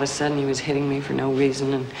all of a sudden he was hitting me for no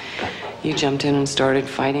reason, and you jumped in and started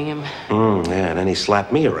fighting him. Yeah, and then he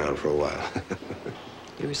slapped me around for a while.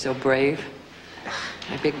 You were so brave.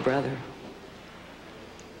 My big brother.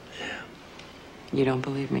 Yeah. You don't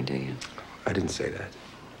believe me, do you? I didn't say that.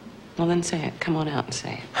 Well, then say it. Come on out and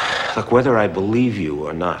say it. Look, whether I believe you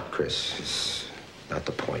or not, Chris, is not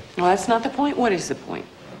the point. Well, that's not the point. What is the point?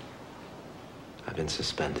 I've been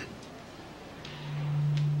suspended.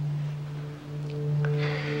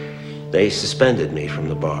 They suspended me from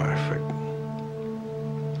the bar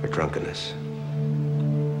for drunkenness.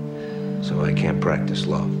 So I can't practice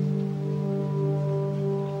law.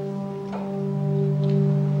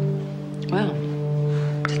 Well,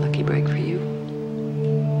 it's a lucky break for you.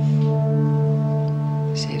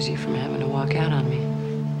 Saves you from having to walk out on me.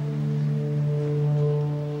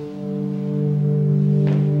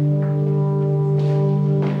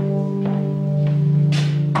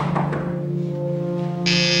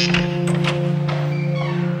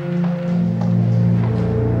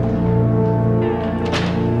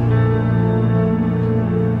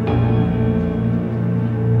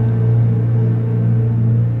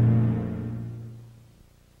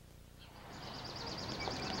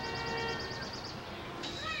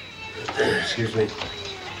 Excuse me.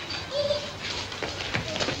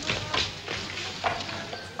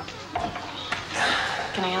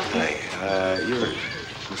 Can I help you? Hey, you're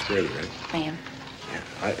Miss Brady, right? I am.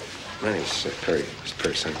 Yeah, my name's Perry. Mr.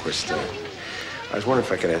 Perry Sunquist. I was wondering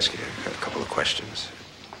if I could ask you a couple of questions.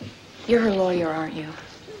 You're her lawyer, aren't you?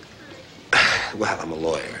 Well, I'm a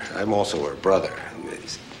lawyer. I'm also her brother.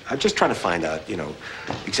 I'm just trying to find out, you know,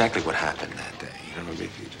 exactly what happened that day. You know, if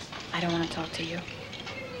you just... I don't want to talk to you.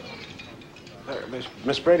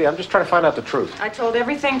 Miss Brady, I'm just trying to find out the truth. I told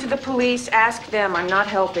everything to the police. Ask them. I'm not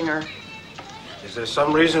helping her. Is there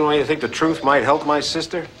some reason why you think the truth might help my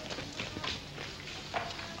sister?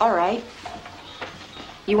 All right.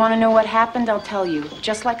 You want to know what happened? I'll tell you.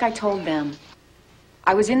 Just like I told them.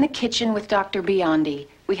 I was in the kitchen with Dr. Biondi.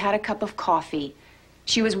 We had a cup of coffee.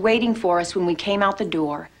 She was waiting for us when we came out the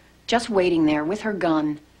door. Just waiting there with her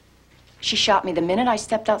gun. She shot me the minute I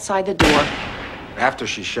stepped outside the door. After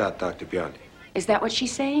she shot Dr. Biondi? Is that what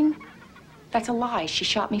she's saying? That's a lie. She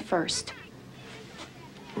shot me first.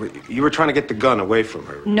 You were trying to get the gun away from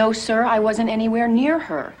her. No, sir. I wasn't anywhere near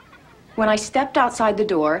her. When I stepped outside the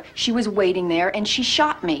door, she was waiting there, and she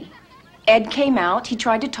shot me. Ed came out. He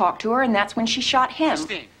tried to talk to her, and that's when she shot him.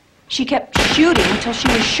 Christine. She kept shooting until she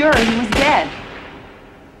was sure he was dead.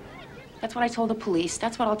 That's what I told the police.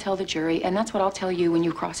 That's what I'll tell the jury, and that's what I'll tell you when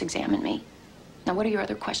you cross-examine me. Now, what are your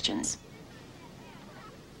other questions?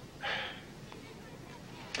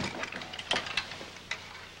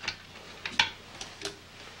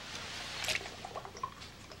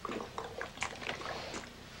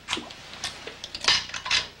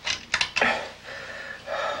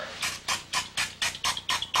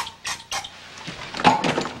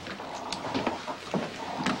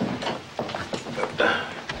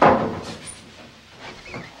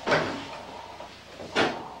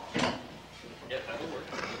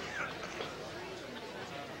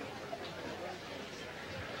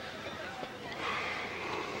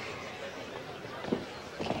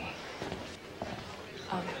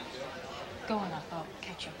 Go on up. I'll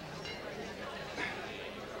catch up.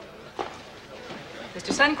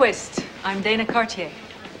 Mr. Sunquist, I'm Dana Cartier.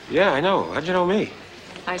 Yeah, I know. How'd you know me?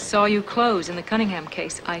 I saw you close in the Cunningham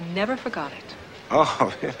case. I never forgot it.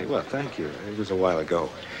 Oh, really? Well, thank you. It was a while ago.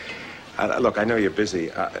 Look, I know you're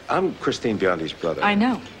busy. I'm Christine Biondi's brother. I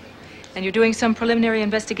know. And you're doing some preliminary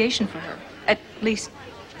investigation for her. At least,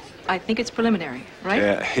 I think it's preliminary, right?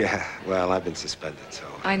 Yeah. Well, I've been suspended, so...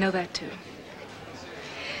 I know that, too.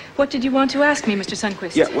 What did you want to ask me, Mr.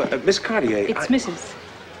 Sunquist? Yeah, well, Miss Cartier... It's Mrs.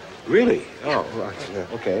 Really? Oh, right.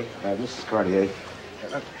 Okay. Mrs. Cartier,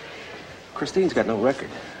 Christine's got no record.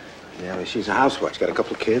 Yeah, I mean, she's a housewife. She's got a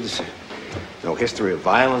couple of kids. No history of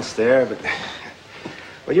violence there, but...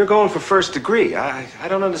 Well, you're going for first degree. I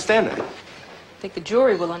don't understand that. I think the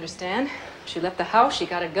jury will understand. She left the house, she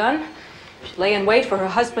got a gun, she lay in wait for her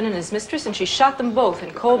husband and his mistress, and she shot them both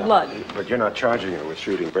in cold blood. But you're not charging her with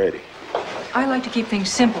shooting Brady. I like to keep things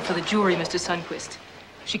simple for the jury, Mr. Sundquist.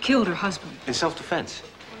 She killed her husband. In self-defense.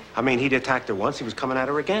 I mean, he'd attacked her once, he was coming at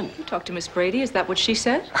her again. You talked to Miss Brady, is that what she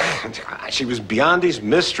said? She was Biondi's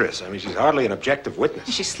mistress. I mean, she's hardly an objective witness.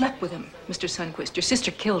 She slept with him, Mr. Sundquist. Your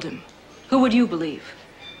sister killed him. Who would you believe?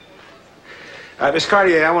 Miss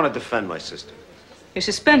Cartier, I want to defend my sister. You're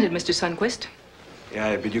suspended, Mr. Sundquist.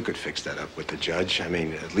 Yeah, but you could fix that up with the judge. I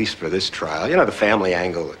mean, at least for this trial. You know, the family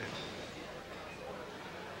angle.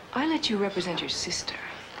 I let you represent your sister.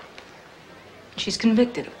 She's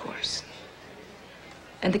convicted, of course.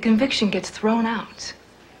 And the conviction gets thrown out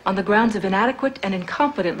on the grounds of inadequate and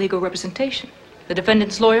incompetent legal representation. The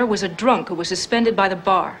defendant's lawyer was a drunk who was suspended by the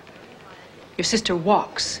bar. Your sister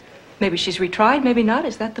walks. Maybe she's retried, maybe not.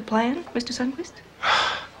 Is that the plan, Mr. Sundquist?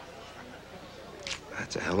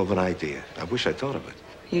 That's a hell of an idea. I wish I'd thought of it.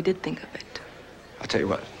 You did think of it. I'll tell you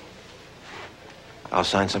what. I'll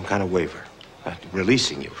sign some kind of waiver,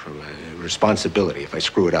 releasing you from responsibility if I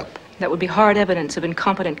screw it up. That would be hard evidence of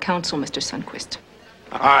incompetent counsel, Mr. Sundquist.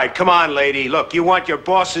 All right, come on, lady. Look, you want your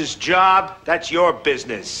boss's job? That's your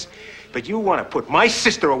business. But you want to put my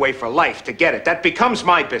sister away for life to get it. That becomes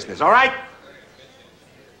my business, all right?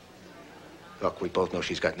 Look, we both know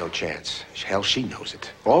she's got no chance. Hell, she knows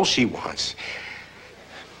it. All she wants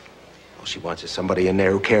is somebody in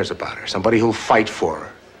there who cares about her, somebody who'll fight for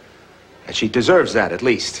her. And she deserves that, at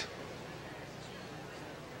least.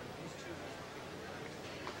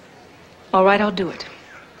 All right, I'll do it.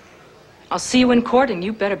 I'll see you in court, and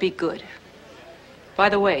you better be good. By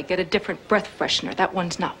the way, get a different breath freshener. That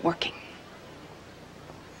one's not working.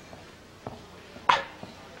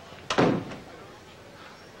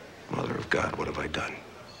 Mother of God, what have I done?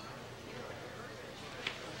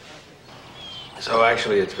 So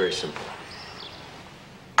actually, it's very simple.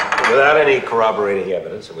 Without any corroborating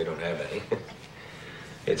evidence, and we don't have any,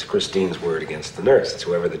 it's Christine's word against the nurse. It's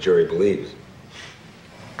whoever the jury believes.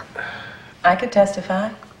 I could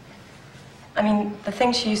testify. I mean, the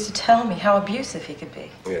things she used to tell me, how abusive he could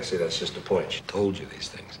be. Yeah, see, that's just the point. She told you these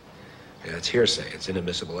things. Yeah, it's hearsay. It's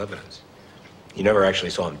inadmissible evidence. You never actually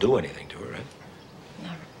saw him do anything to her, right?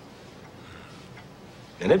 Never.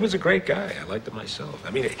 And Ed was a great guy. I liked him myself.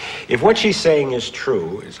 I mean, if what she's saying is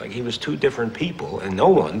true, it's like he was two different people, and no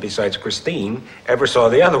one, besides Christine, ever saw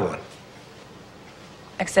the other one.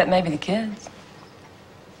 Except maybe the kids.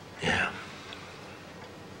 Yeah.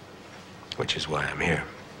 Which is why I'm here.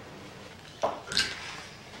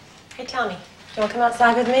 Hey, Tommy, do you want to come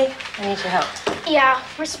outside with me? I need your help. Yeah,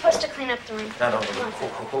 we're supposed to clean up the room. No,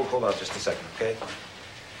 hold on just a second, okay?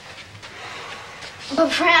 But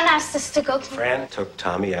Fran asked us to go clean. Fran took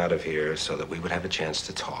Tommy out of here so that we would have a chance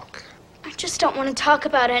to talk. I just don't want to talk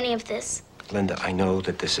about any of this. Linda, I know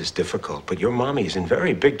that this is difficult, but your mommy's in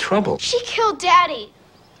very big trouble. She killed Daddy.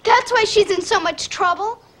 That's why she's in so much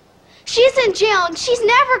trouble. She's in jail and she's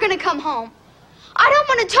never gonna come home. I don't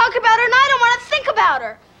want to talk about her and I don't want to think about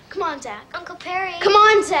her. Come on, Zach. Uncle Perry. Come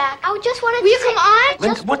on, Zach. I just wanted to. Will you come on?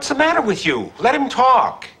 Linda, what's the matter with you? Let him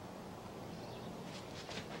talk.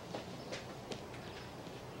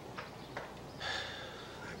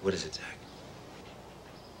 What is it, Zach?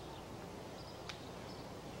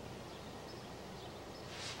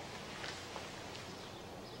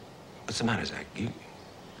 What's the matter, Zach?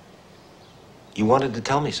 You wanted to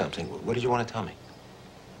tell me something. What did you want to tell me?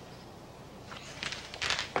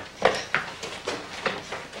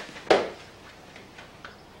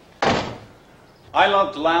 I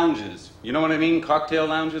loved lounges. You know what I mean? Cocktail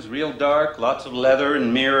lounges, real dark, lots of leather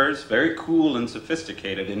and mirrors, very cool and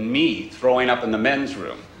sophisticated, and me throwing up in the men's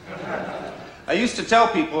room. I used to tell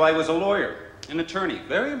people I was a lawyer, an attorney.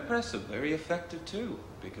 Very impressive, very effective too,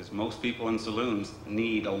 because most people in saloons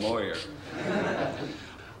need a lawyer.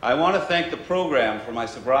 I want to thank the program for my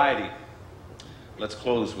sobriety. Let's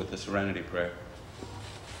close with the Serenity Prayer.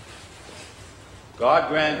 God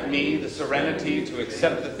grant me the serenity to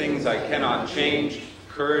accept the things I cannot change,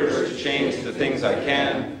 courage to change the things I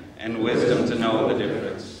can, and wisdom to know the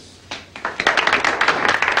difference.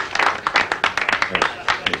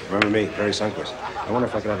 Hey, remember me, Barry Sundquist. I wonder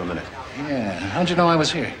if I could have a minute. Yeah, how'd you know I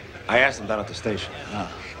was here? I asked him down at the station.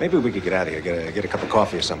 Oh. Maybe we could get out of here, get a cup of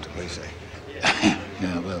coffee or something. What do you say?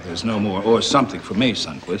 Yeah, well, there's no more or something for me,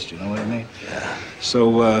 Sundquist, you know what I mean? Yeah.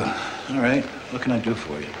 So, all right, what can I do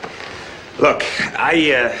for you? Look,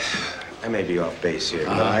 I may be off base here,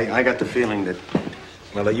 but I got the feeling that,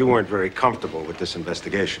 well, that you weren't very comfortable with this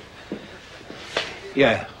investigation.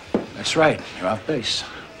 Yeah, that's right. You're off base.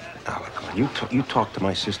 Now, look, you talked to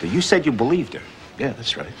my sister. You said you believed her. Yeah,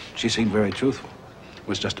 that's right. She seemed very truthful. It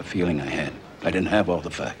was just a feeling I had. I didn't have all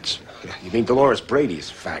the facts. You mean Dolores Brady's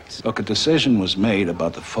facts? Look, a decision was made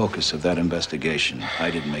about the focus of that investigation. I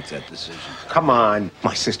didn't make that decision. Come on.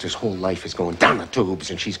 My sister's whole life is going down the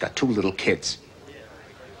tubes, and she's got 2 little kids.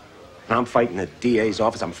 And I'm fighting the DA's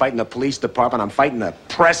office. I'm fighting the police department. I'm fighting the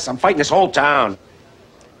press. I'm fighting this whole town.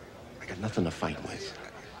 I got nothing to fight with.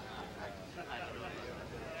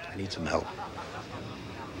 I need some help.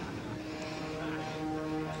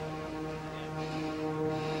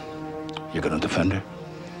 You're gonna defend her?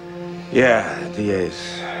 Yeah, the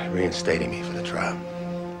DA's reinstating me for the trial.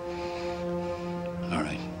 All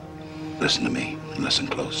right. Listen to me and listen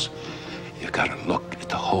close. You've got to look at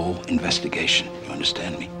the whole investigation. You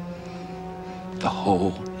understand me? The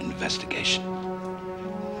whole investigation.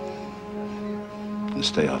 And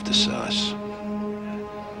stay off the sauce.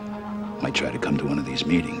 Might try to come to one of these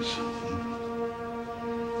meetings.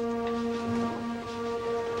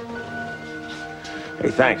 Hey,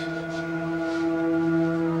 thanks.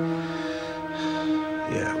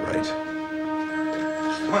 Yeah, right.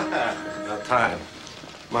 About time.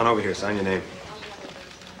 Come on over here, sign your name.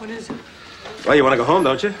 What is it? Well, you want to go home,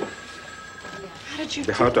 don't you? How did you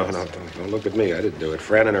do No, don't look at me. I didn't do it.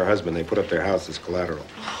 Fran and her husband, they put up their house as collateral.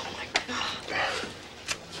 Oh, my God.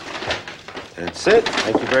 That's it.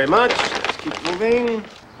 Thank you very much. Let's keep moving.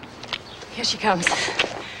 Here she comes.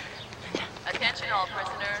 Attention all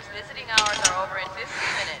prisoners. Visiting hours are over in 15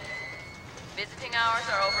 minutes. Visiting hours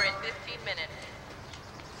are over in 15 minutes.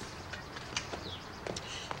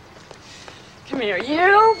 Come here,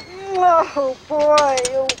 you. Oh, boy.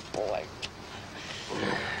 Oh, boy.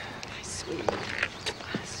 My sweetie.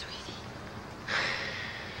 Sweetie.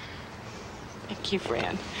 Thank you,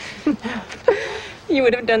 Fran. You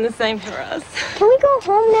would have done the same for us. Can we go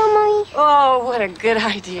home now, Mommy? Oh, what a good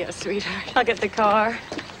idea, sweetheart. I'll get the car.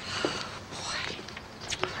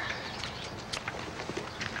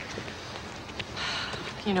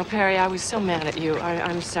 You know, Perry, I was so mad at you.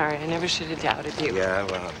 I'm sorry. I never should have doubted you. Yeah,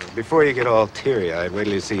 well, before you get all teary-eyed, wait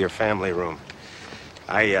till you see your family room.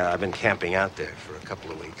 I've been camping out there for a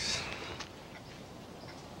couple of weeks.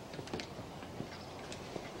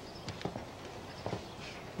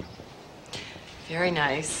 Very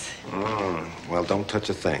nice. Well, don't touch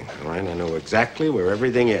a thing, all right? I know exactly where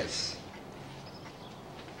everything is.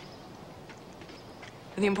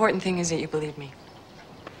 The important thing is that you believe me.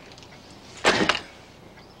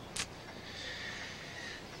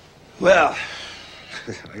 Well,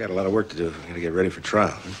 I got a lot of work to do. I gotta get ready for trial.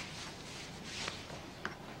 Huh?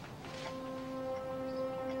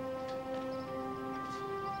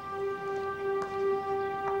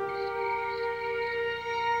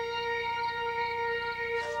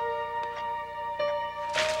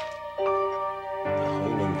 The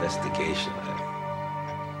whole investigation.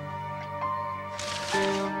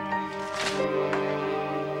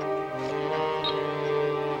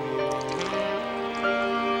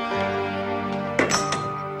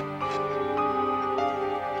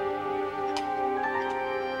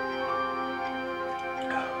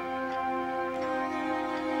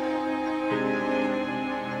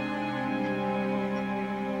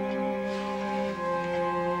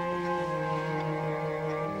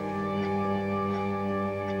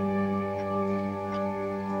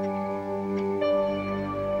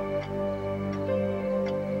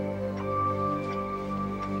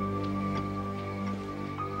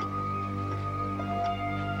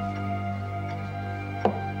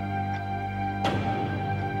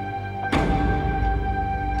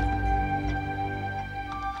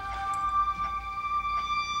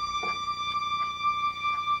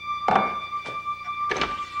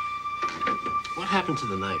 What happened to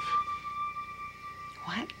the knife?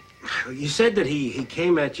 What? You said that he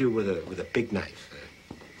came at you with a big knife,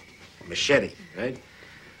 a machete, right?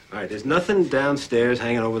 All right, there's nothing downstairs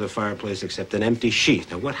hanging over the fireplace except an empty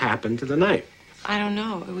sheath. Now, what happened to the knife? I don't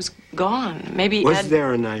know. It was gone. Maybe Was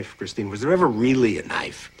there a knife, Christine? Was there ever really a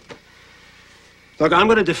knife? Look, I'm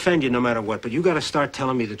going to defend you no matter what, but you got to start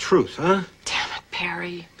telling me the truth, huh? Damn it,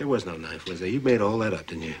 Perry. There was no knife, was there? You made all that up,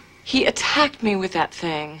 didn't you? He attacked me with that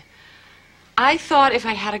thing. I thought if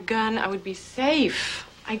I had a gun, I would be safe.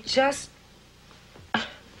 I just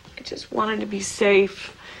wanted to be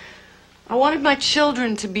safe. I wanted my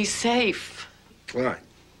children to be safe. All right.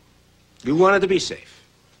 You wanted to be safe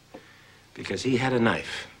because he had a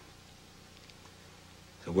knife.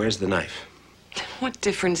 So where's the knife? What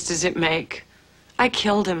difference does it make? I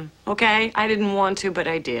killed him, okay? I didn't want to, but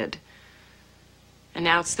I did. And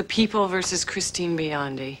now it's the people versus Christine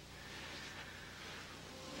Biondi.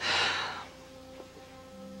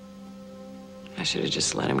 I should have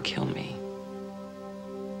just let him kill me.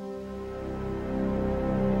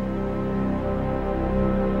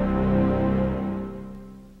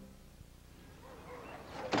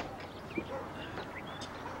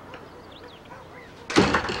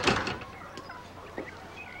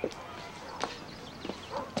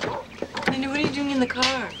 Linda, what are you doing in the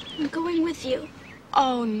car? I'm going with you.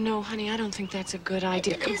 Oh, no, honey, I don't think that's a good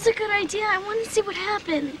idea. It's a good idea. I want to see what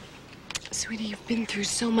happened. Sweetie, you've been through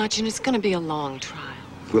so much, and it's going to be a long trial.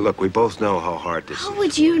 Well, look, we both know how hard this How is.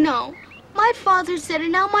 would you know? My father said it,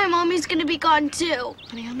 now my mommy's gonna be gone too.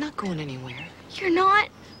 Honey, I'm not going anywhere. You're not?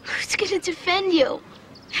 Who's gonna defend you?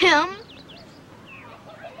 Him?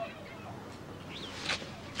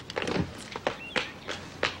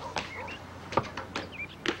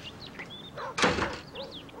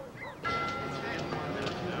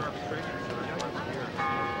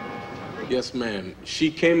 Yes, ma'am. She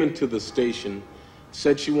came into the station,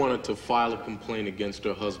 said she wanted to file a complaint against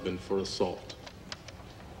her husband for assault.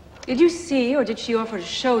 Did you see, or did she offer to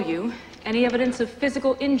show you, any evidence of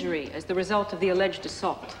physical injury as the result of the alleged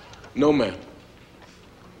assault? No, ma'am.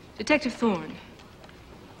 Detective Thorne,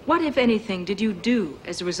 what, if anything, did you do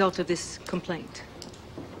as a result of this complaint?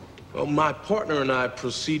 Well, my partner and I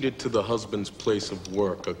proceeded to the husband's place of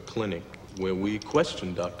work, a clinic, where we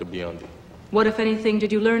questioned Dr. Biondi. What, if anything,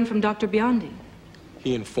 did you learn from Dr. Biondi?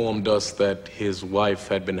 He informed us that his wife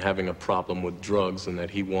had been having a problem with drugs and that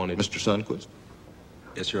he wanted... Mr. Sundquist?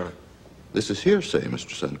 Yes, Your Honor. This is hearsay,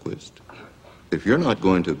 Mr. Sundquist. If you're not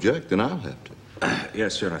going to object, then I'll have to.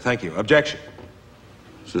 Yes, Your Honor. Thank you. Objection.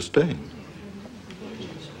 Sustained.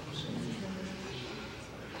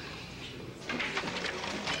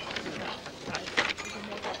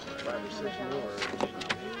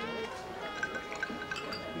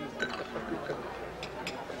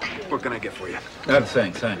 What can I get for you? That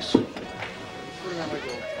thing, thanks.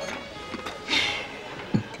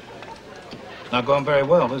 Not going very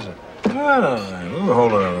well, is it? No, we were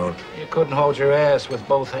holding our own. You couldn't hold your ass with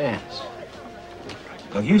both hands.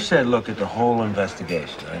 Look, you said look at the whole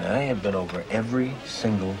investigation, right? I have been over every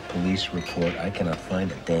single police report. I cannot find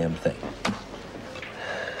a damn thing.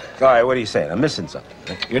 All right, what are you saying? I'm missing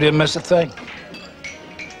something. You didn't miss a thing.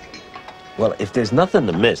 Well, if there's nothing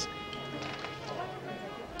to miss...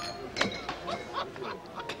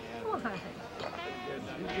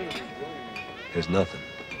 There's nothing.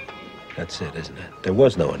 That's it, isn't it? There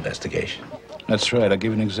was no investigation. That's right. I'll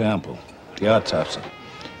give you an example. The autopsy.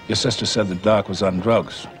 Your sister said the doc was on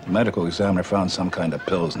drugs. The medical examiner found some kind of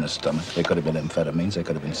pills in his stomach. They could have been amphetamines. They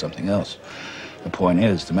could have been something else. The point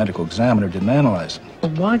is, the medical examiner didn't analyze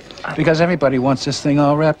them. What? Because everybody wants this thing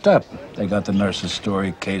all wrapped up. They got the nurse's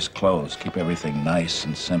story, case closed. Keep everything nice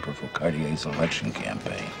and simple for Cartier's election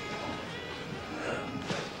campaign.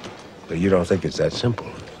 But you don't think it's that simple?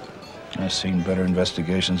 I've seen better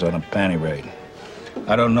investigations on a panty raid.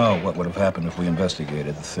 I don't know what would have happened if we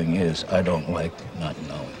investigated. The thing is, I don't like not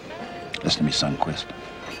knowing. Listen to me, Sundquist.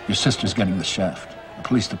 Your sister's getting the shaft. The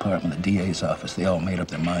police department, the DA's office, they all made up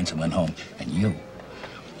their minds and went home. And you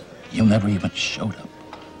never even showed up.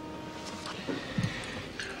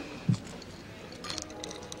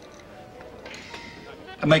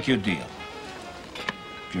 I'll make you a deal.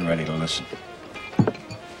 If you're ready to listen.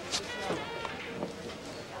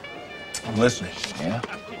 I'm listening. Yeah?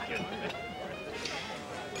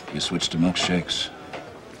 You switch to milkshakes.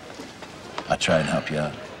 I'll try and help you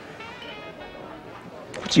out.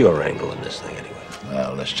 What's your angle in this thing, anyway?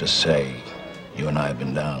 Well, let's just say you and I have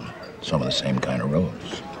been down some of the same kind of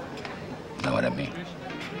roads. Know what I mean?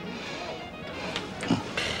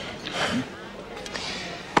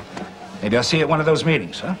 Maybe I'll see you at one of those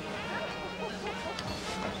meetings, huh?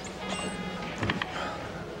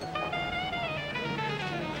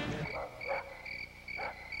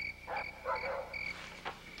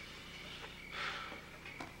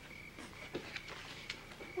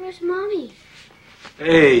 Where's Mommy?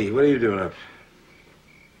 Hey, what are you doing up?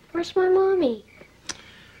 Where's my Mommy?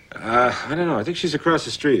 I don't know. I think she's across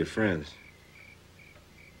the street with friends.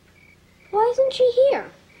 Why isn't she here?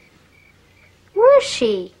 Where is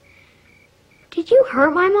she? Did you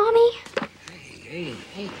hurt my Mommy?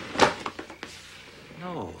 Hey.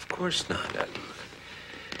 No, of course not.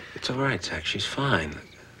 It's all right, Zach. She's fine.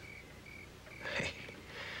 Hey,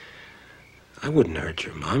 I wouldn't hurt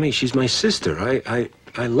your mommy. She's my sister.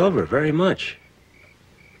 I love her very much.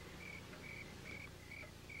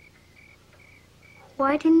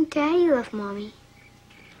 Why didn't Daddy love Mommy?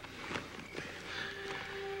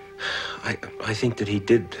 I think that he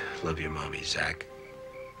did love your mommy, Zach.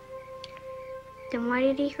 Then why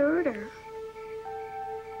did he hurt her?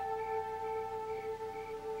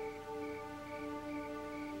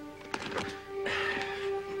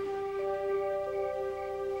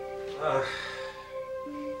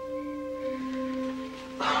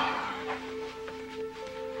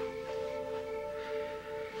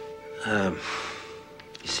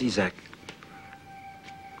 You see, Zach,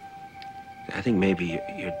 I think maybe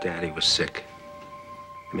your daddy was sick.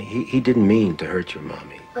 I mean, he didn't mean to hurt your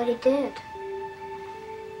mommy. But he did.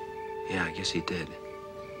 Yeah, I guess he did.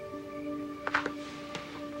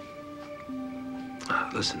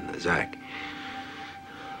 Listen, Zach,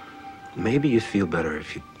 maybe you'd feel better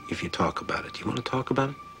if you talk about it. Do you want to talk about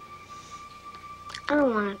it? I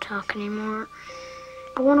don't want to talk anymore.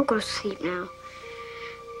 I want to go to sleep now.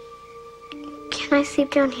 Can I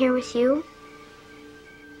sleep down here with you?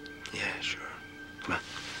 Yeah, sure. Come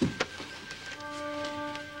on.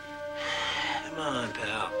 Come on,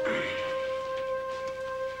 pal.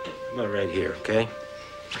 Come on, right here, okay?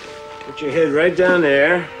 Put your head right down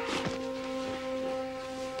there.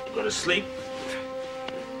 Go to sleep.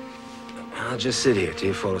 I'll just sit here till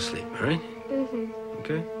you fall asleep, all right? Mm-hmm.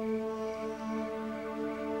 Okay?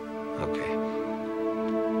 Okay.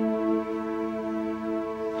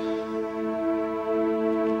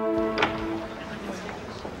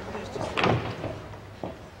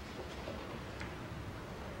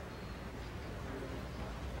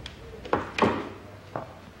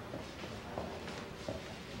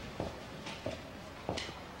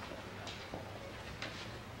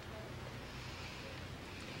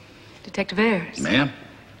 Detective Ayers. Ma'am?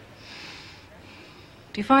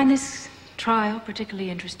 Do you find this trial particularly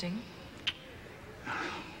interesting?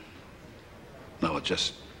 No, it's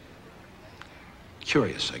just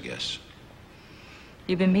curious, I guess.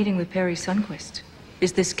 You've been meeting with Perry Sundquist.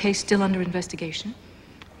 Is this case still under investigation?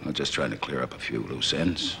 I'm just trying to clear up a few loose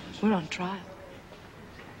ends. We're on trial.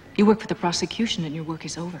 You work for the prosecution and your work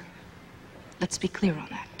is over. Let's be clear on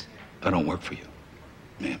that. I don't work for you,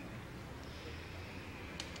 ma'am.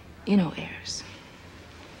 You know, Ayers,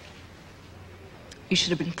 you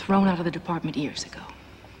should have been thrown out of the department years ago.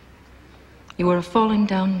 You were a falling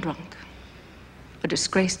down drunk, a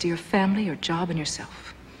disgrace to your family, your job, and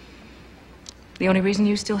yourself. The only reason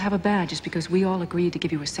you still have a badge is because we all agreed to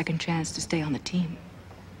give you a second chance to stay on the team.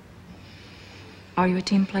 Are you a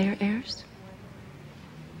team player, Ayers?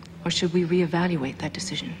 Or should we reevaluate that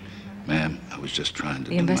decision? Ma'am, I was just trying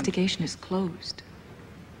to The investigation is closed.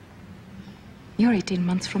 You're 18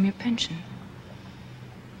 months from your pension.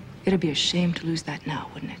 It'd be a shame to lose that now,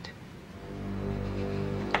 wouldn't it?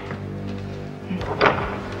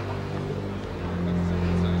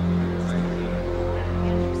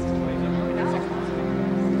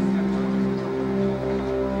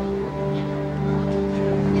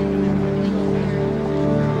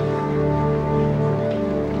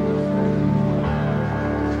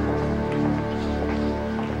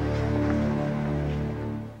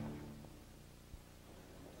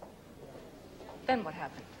 Then what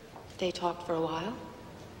happened? They talked for a while.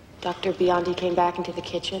 Dr. Biondi came back into the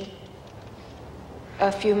kitchen.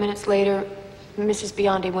 A few minutes later, Mrs.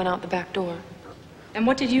 Biondi went out the back door. And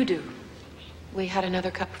what did you do? We had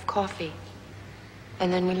another cup of coffee.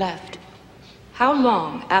 And then we left. How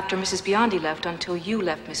long after Mrs. Biondi left until you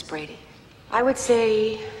left, Miss Brady? I would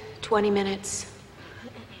say 20 minutes.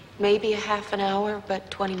 Maybe a half an hour,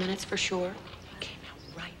 but 20 minutes for sure. Came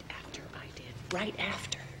out right after I did. Right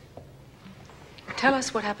after. Tell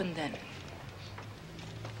us what happened then.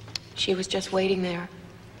 She was just waiting there.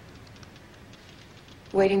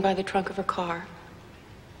 Waiting by the trunk of her car.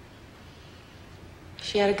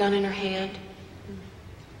 She had a gun in her hand.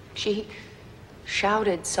 She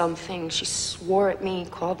shouted something. She swore at me,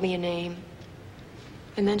 called me a name.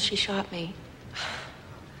 And then she shot me.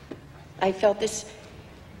 I felt this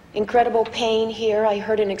incredible pain here. I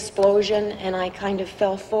heard an explosion, and I kind of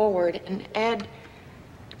fell forward. And Ed,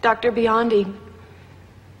 Dr. Biondi,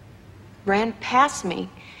 ran past me.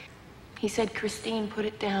 He said, "Christine, put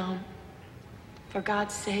it down. For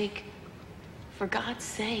God's sake. For God's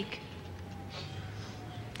sake."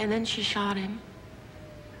 And then she shot him.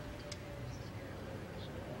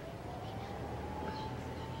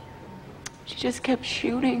 She just kept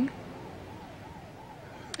shooting.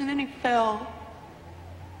 And then he fell.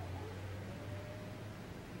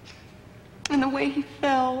 And the way he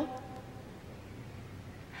fell.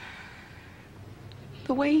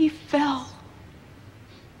 The way he fell.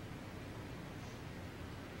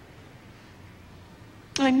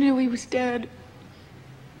 I knew he was dead.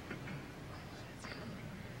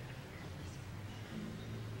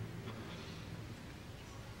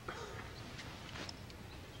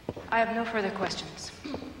 I have no further questions.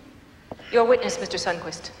 Your witness, Mr.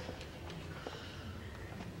 Sundquist.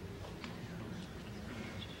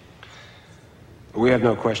 We have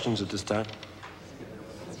no questions at this time.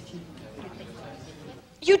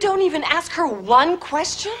 You don't even ask her one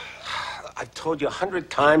question? I've told you 100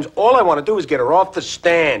 times, all I want to do is get her off the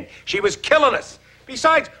stand. She was killing us.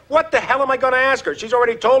 Besides, what the hell am I going to ask her? She's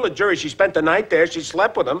already told the jury she spent the night there, she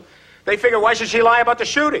slept with him. They figure, why should she lie about the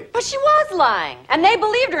shooting? But she was lying, and they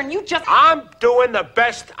believed her, and you just... I'm doing the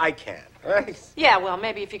best I can. Right? Yeah, well,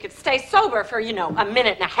 maybe if you could stay sober for, you know, a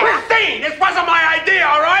minute and a half. Christine, this wasn't my idea,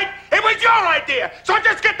 all right? It was your idea, so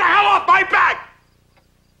just get the hell off my back!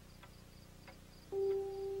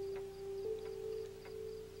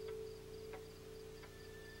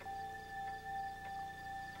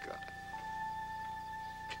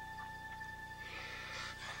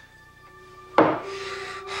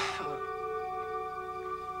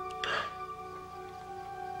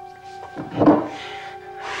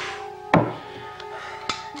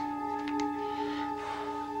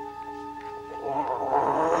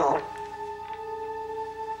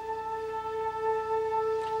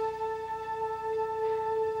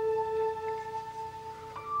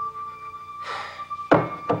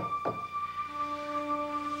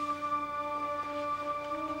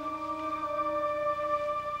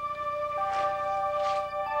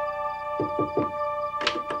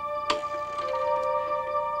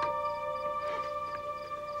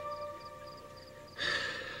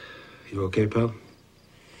 You okay, pal?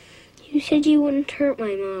 You said you wouldn't hurt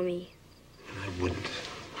my mommy. I wouldn't.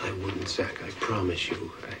 I wouldn't, Zach. I promise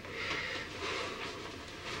you.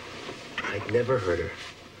 I'd never hurt her.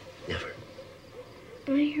 Never.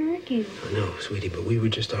 I heard you. I know, sweetie, but we were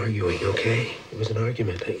just arguing, okay? It was an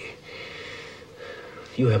argument.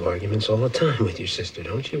 You have arguments all the time with your sister,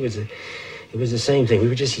 don't you? It was the same thing. We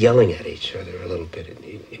were just yelling at each other a little bit.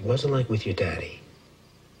 It wasn't like with your daddy.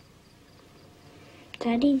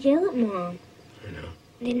 Daddy'd yell at Mom. I know.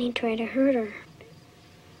 Then he'd try to hurt her.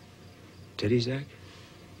 Did he, Zach?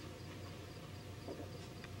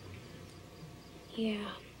 Yeah.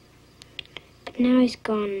 But now he's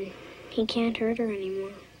gone. He can't hurt her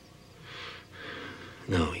anymore.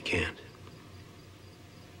 No, he can't.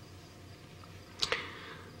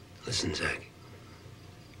 Listen, Zach.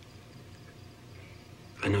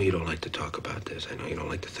 I know you don't like to talk about this. I know you don't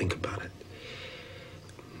like to think about it.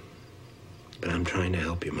 But I'm trying to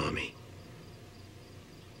help your mommy.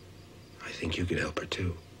 I think you could help her,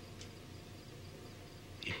 too.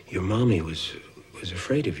 Your mommy was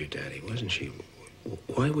afraid of your daddy, wasn't she?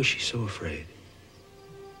 Why was she so afraid?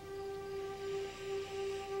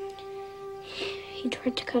 He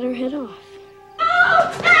tried to cut her head off.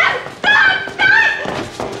 No,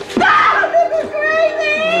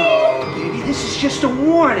 baby, this is just a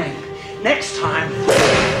warning. Next time,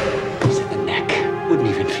 he's in the neck. Wouldn't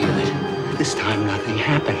even feel it. This time, nothing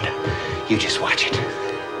happened. You just watch it.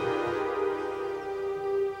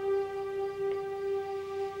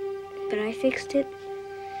 But I fixed it,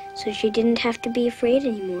 so she didn't have to be afraid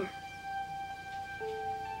anymore.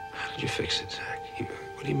 How did you fix it, Zach?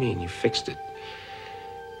 What do you mean, you fixed it?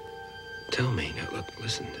 Tell me. Now, look,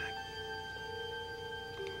 listen, Zach.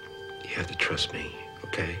 You have to trust me,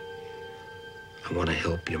 okay? I want to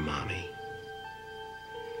help your mommy.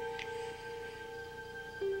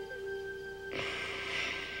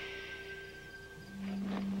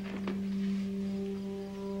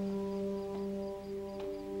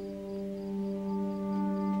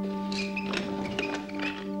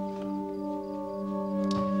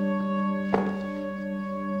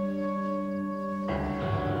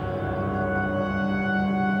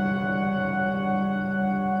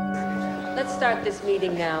 Let's start this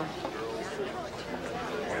meeting now.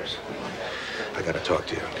 I gotta talk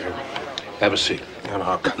to you, okay? Have a seat.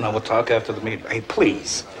 No, we'll talk after the meeting. Hey,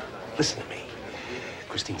 please, listen to me.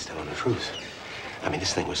 Christine's telling the truth. I mean,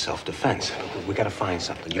 this thing was self-defense. We gotta find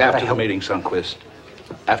something. You After gotta the help. meeting, Sundquist.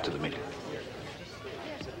 After the meeting.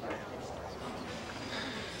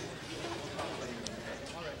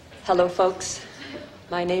 Hello, folks.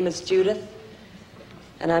 My name is Judith,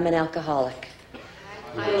 and I'm an alcoholic.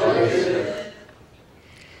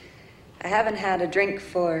 I haven't had a drink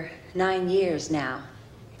for 9 years now,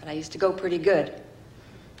 but I used to go pretty good.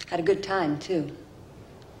 Had a good time, too.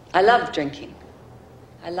 I love drinking.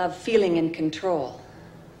 I love feeling in control.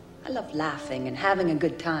 I love laughing and having a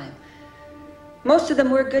good time. Most of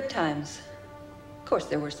them were good times. Of course,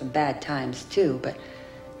 there were some bad times, too, but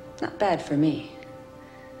not bad for me.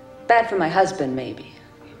 Bad for my husband, maybe.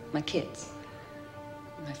 My kids.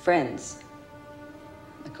 My friends.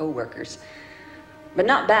 My co-workers. But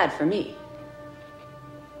not bad for me.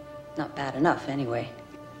 Not bad enough, anyway.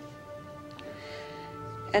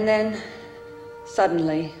 And then,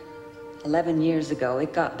 suddenly, 11 years ago,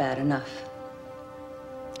 it got bad enough.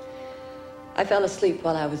 I fell asleep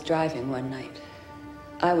while I was driving one night.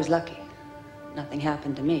 I was lucky. Nothing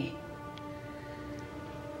happened to me.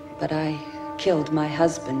 But I killed my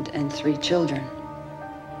husband and 3 children.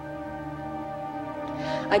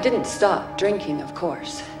 I didn't stop drinking, of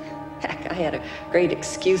course. Heck, I had a great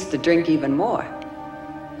excuse to drink even more.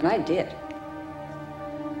 And I did.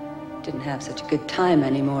 Didn't have such a good time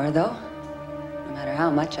anymore, though, no matter how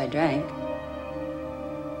much I drank.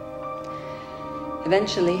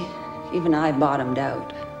 Eventually, even I bottomed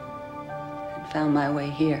out and found my way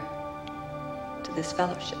here, to this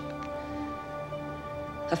fellowship.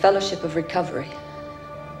 A fellowship of recovery,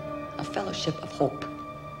 a fellowship of hope.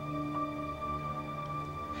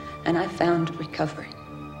 And I found recovery,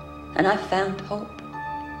 and I found hope.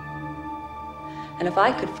 And if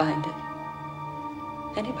I could find it,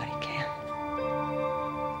 anybody can.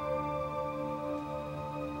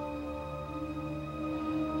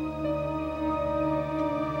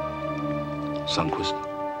 Sundquist.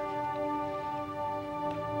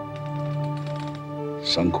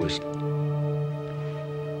 Sundquist.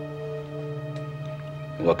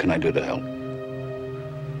 What can I do to help?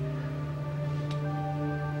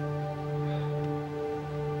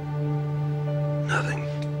 Nothing.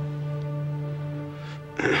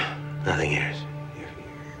 Nothing, Ears.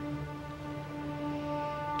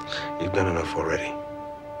 You've done enough already.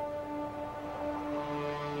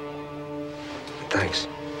 Thanks.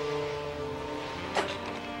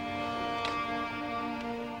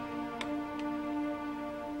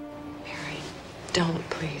 Don't,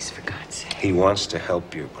 please, for God's sake. He wants to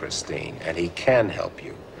help you, Christine, and he can help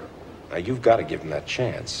you. Now, you've got to give him that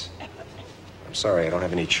chance. I'm sorry, I don't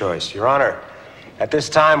have any choice. Your Honor, at this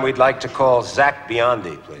time, we'd like to call Zach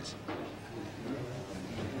Biondi, please.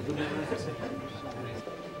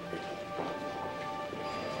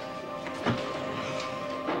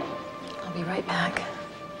 I'll be right back.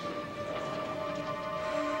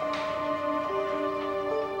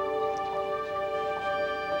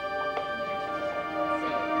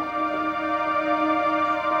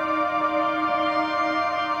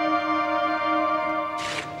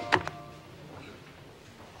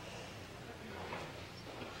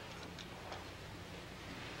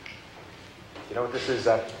 You know what this is,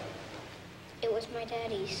 Zach? It was my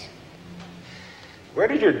daddy's. Where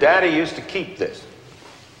did your daddy used to keep this?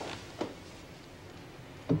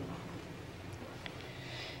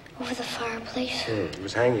 Over the fireplace. It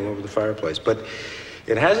was hanging over the fireplace, but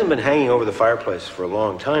it hasn't been hanging over the fireplace for a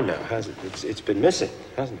long time now, has it? It's been missing,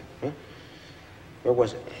 hasn't it? Huh? Where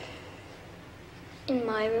was it? In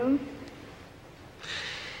my room.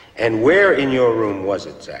 And where in your room was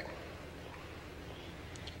it, Zach?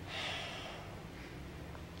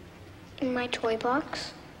 In my toy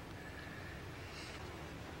box.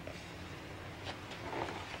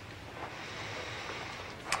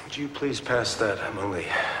 Would you please pass that among the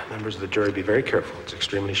members of the jury? Be very careful. It's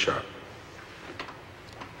extremely sharp.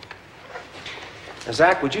 Now,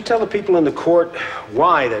 Zach, would you tell the people in the court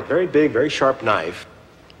why that very big, very sharp knife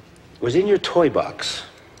was in your toy box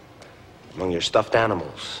among your stuffed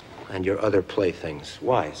animals and your other playthings?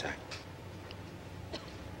 Why, Zach?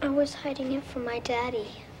 I was hiding it from my daddy.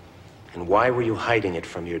 And why were you hiding it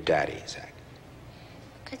from your daddy, Zach?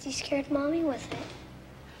 Because he scared Mommy with it.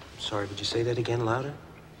 Sorry, would you say that again louder?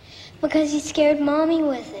 Because he scared Mommy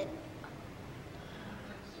with it.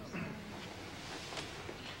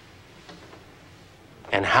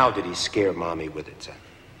 And how did he scare Mommy with it, Zach?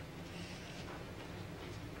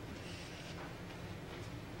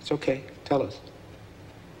 It's okay. Tell us.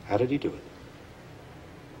 How did he do it?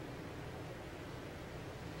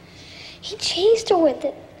 He chased her with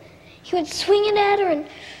it. He would swing it at her and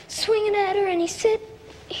swing it at her, and he said...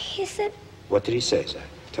 What did he say, Zach?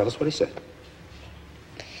 Tell us what he said.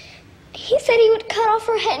 He said he would cut off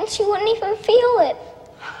her head and she wouldn't even feel it.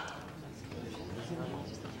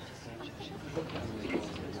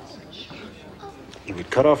 He would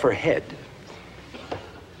cut off her head.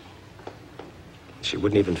 She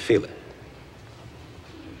wouldn't even feel it.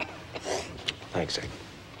 Thanks, Zach.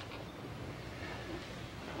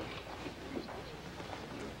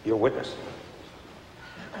 Your witness.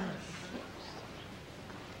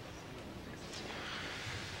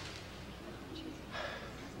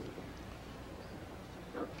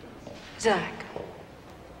 Zach.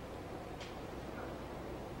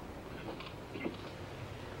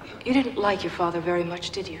 You didn't like your father very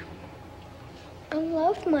much, did you? I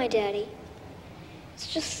loved my daddy. It's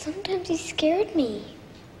just sometimes he scared me.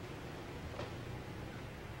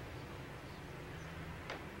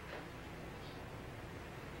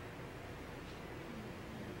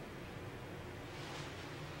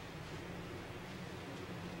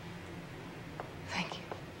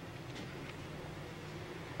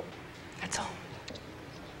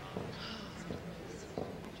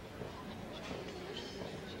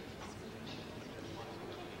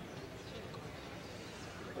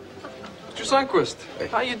 Sundquist.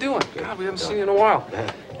 How you doing? God, we haven't seen you in a while.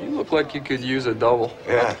 You look like you could use a double.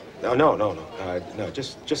 Yeah. No. No,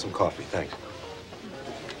 just some coffee, thanks.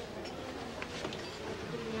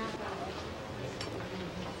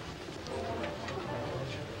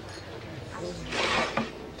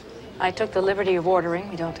 I took the liberty of ordering.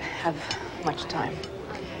 We don't have much time.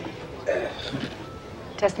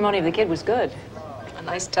 Testimony of the kid was good. A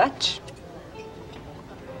nice touch.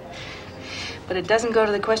 But it doesn't go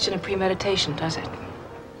to the question of premeditation, does it?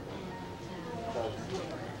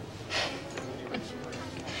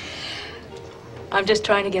 I'm just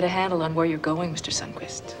trying to get a handle on where you're going, Mr.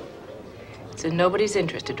 Sundquist. It's in nobody's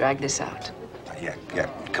interest to drag this out. Yeah,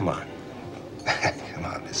 come on. Come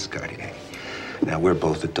on, Mrs. Cartier. Now, we're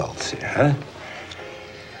both adults here, huh?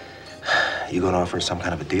 You gonna offer some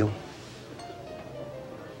kind of a deal?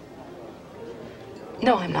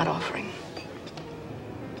 No, I'm not offering.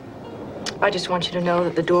 I just want you to know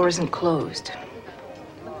that the door isn't closed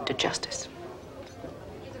to justice.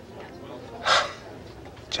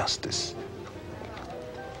 Justice.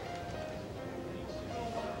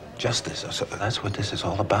 Justice. So that's what this is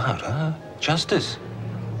all about, huh? Justice.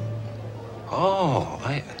 Oh,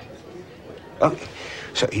 okay.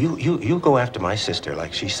 So you go after my sister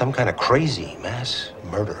like she's some kind of crazy mass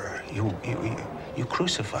murderer. You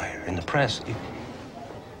crucify her in the press.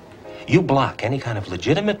 You block any kind of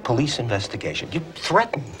legitimate police investigation. You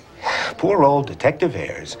threaten poor old Detective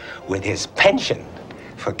Ayers with his pension,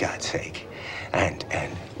 for God's sake. And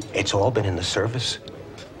it's all been in the service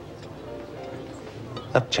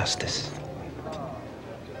of justice.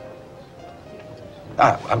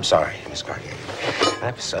 I'm sorry, Miss Cartier.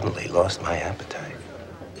 I've suddenly lost my appetite.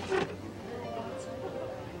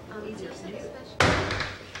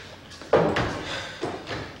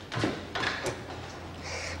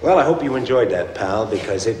 Well, I hope you enjoyed that, pal,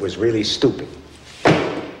 because it was really stupid.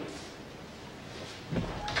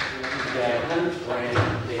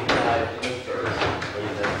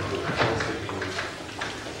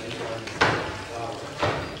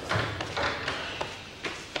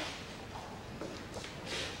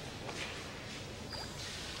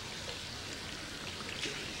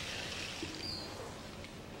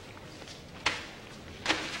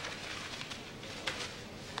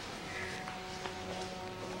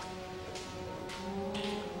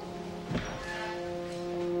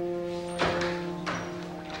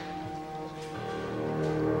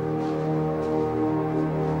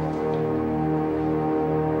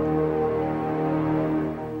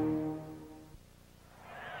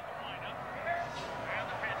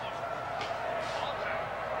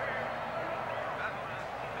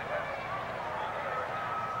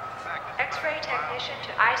 X-ray technician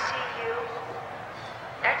to ICU.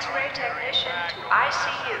 X-ray technician to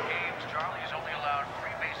ICU. Charlie is only allowed 3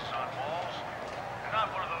 bases on balls. You're not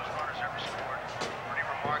one of those runners ever scored. Pretty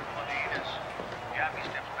remarkable indeed as Yappy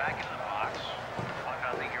steps back into the box.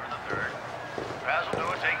 1-0 here in the third. Basil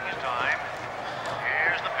Dewar taking his time.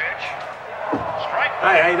 Here's the pitch. Strike.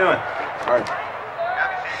 Hi, how you doing? All right.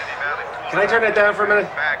 Can I turn that down for a minute?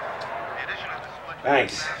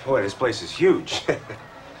 Thanks. Boy, this place is huge.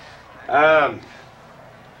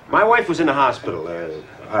 My wife was in the hospital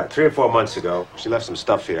 3 or 4 months ago. She left some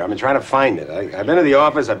stuff here. I've been trying to find it. I've been to the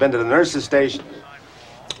office. I've been to the nurse's station.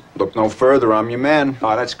 Look no further. I'm your man.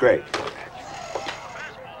 Oh, that's great.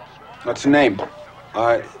 What's the name?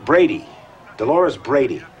 Brady. Dolores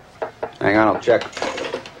Brady. Hang on, I'll check.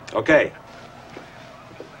 Okay.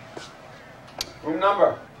 Room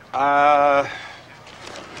number? Yeah,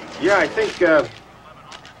 I think,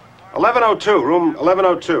 1102, room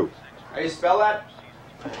 1102. How do you spell that?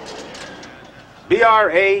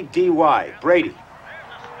 B-R-A-D-Y, Brady.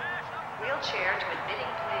 Wheelchair to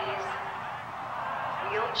admitting, please.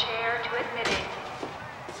 Wheelchair to admitting.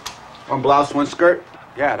 One blouse, one skirt?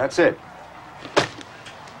 Yeah, that's it.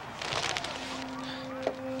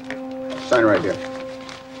 Sign right here.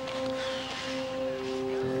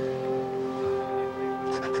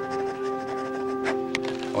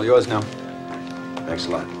 All yours now. Thanks a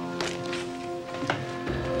lot.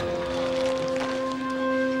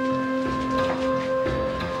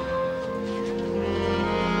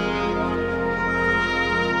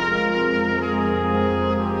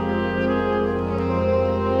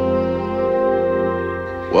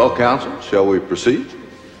 Well, counsel, shall we proceed?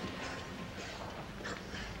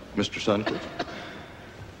 Mr. Sundquist?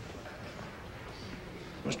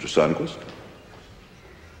 Mr. Sundquist?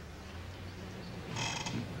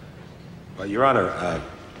 Well, Your Honor,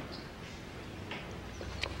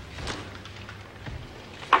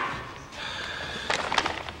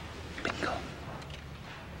 Bingo.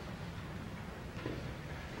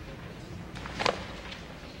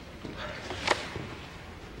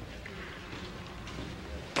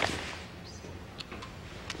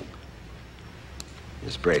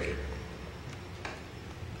 Brady.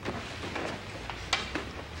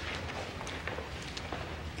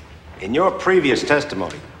 In your previous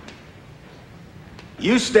testimony,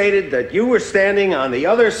 you stated that you were standing on the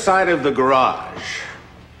other side of the garage,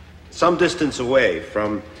 some distance away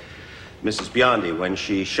from Mrs. Biondi when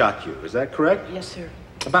she shot you. Is that correct? Yes, sir.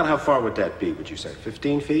 About how far would that be, would you say?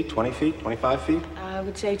 15 feet, 20 feet, 25 feet? I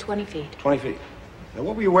would say 20 feet. 20 feet. Now,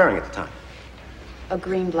 what were you wearing at the time? A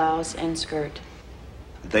green blouse and skirt.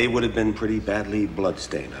 They would have been pretty badly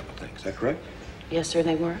bloodstained, I would think. Is that correct? Yes, sir,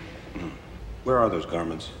 they were. Where are those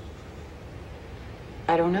garments?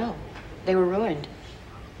 I don't know. They were ruined.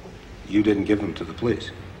 You didn't give them to the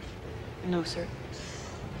police? No, sir.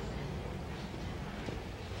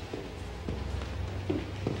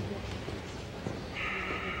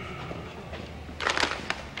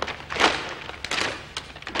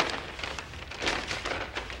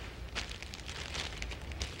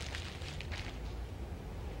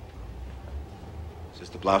 Is this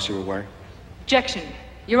the blouse you were wearing? Objection.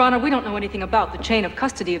 Your Honor, we don't know anything about the chain of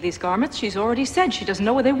custody of these garments. She's already said she doesn't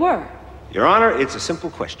know where they were. Your Honor, it's a simple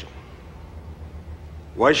question.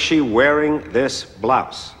 Was she wearing this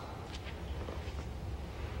blouse?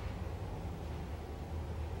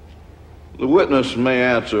 The witness may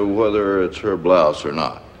answer whether it's her blouse or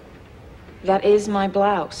not. That is my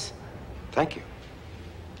blouse. Thank you.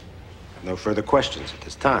 No further questions at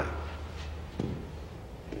this time.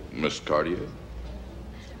 Miss Cartier?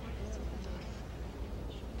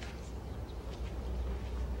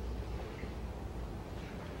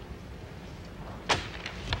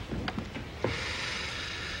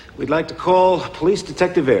 We'd like to call Police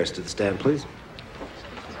Detective Ayers to the stand, please.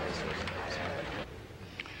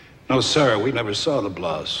 No, sir, we never saw the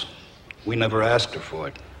blouse. We never asked her for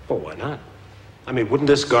it. Well, why not? I mean, wouldn't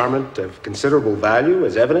this garment have considerable value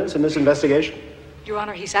as evidence in this investigation? Your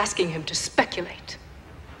Honor, he's asking him to speculate.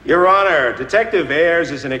 Your Honor, Detective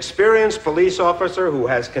Ayers is an experienced police officer who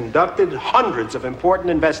has conducted hundreds of important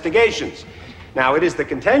investigations. Now, it is the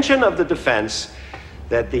contention of the defense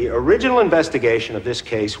that the original investigation of this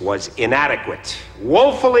case was inadequate,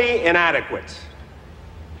 woefully inadequate.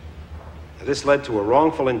 This led to a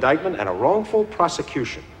wrongful indictment and a wrongful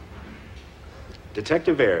prosecution.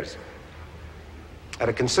 Detective Ayers, at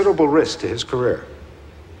a considerable risk to his career,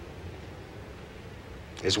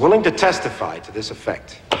 is willing to testify to this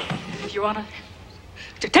effect. Your Honor,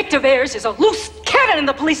 Detective Ayers is a loose cannon in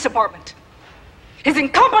the police department. His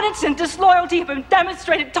incompetence and disloyalty have been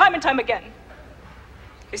demonstrated time and time again.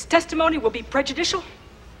 His testimony will be prejudicial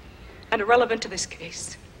and irrelevant to this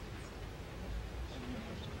case.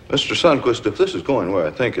 Mr. Sundquist, if this is going where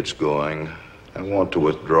I think it's going, I want to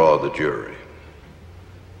withdraw the jury.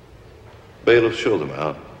 Bailiff, show them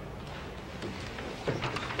out.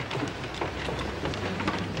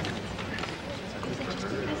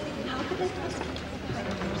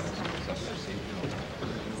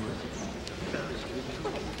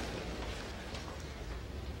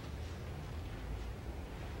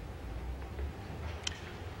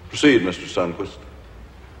 Proceed, Mr. Sundquist.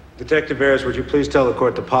 Detective Ayers, would you please tell the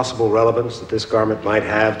court the possible relevance that this garment might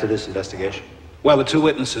have to this investigation? Well, the two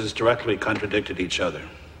witnesses directly contradicted each other.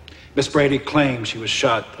 Miss Brady claimed she was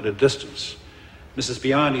shot at a distance. Mrs.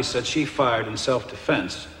 Biondi said she fired in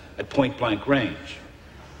self-defense at point-blank range.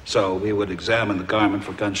 So we would examine the garment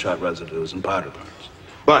for gunshot residues and powder burns.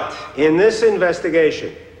 But in this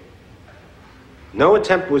investigation, no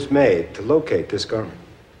attempt was made to locate this garment.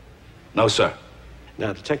 No, sir.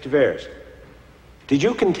 Now, Detective Ayers, did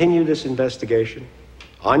you continue this investigation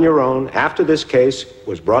on your own after this case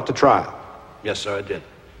was brought to trial? Yes, sir, I did.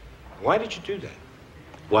 Why did you do that?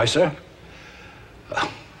 Why, sir?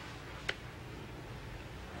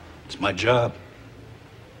 It's my job.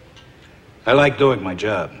 I like doing my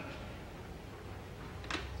job.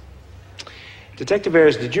 Detective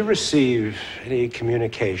Ayers, did you receive any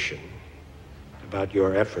communication about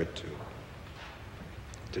your effort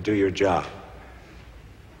to do your job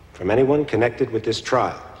from anyone connected with this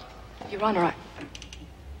trial? Your Honor,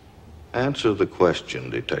 Answer the question,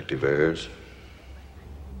 Detective Ayers.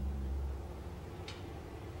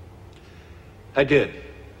 I did.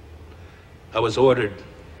 I was ordered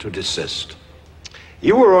to desist.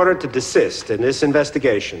 You were ordered to desist in this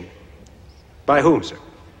investigation. By whom, sir?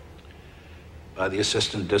 By the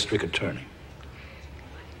Assistant District Attorney.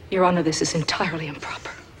 Your Honor, this is entirely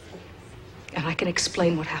improper. And I can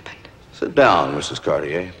explain what happened. Sit down, Mrs.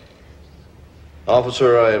 Cartier.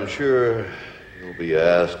 Officer, I am sure you'll be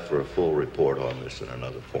asked for a full report on this in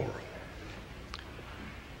another forum.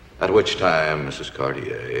 At which time, Mrs.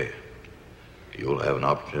 Cartier, you'll have an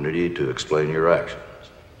opportunity to explain your actions.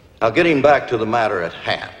 Now, getting back to the matter at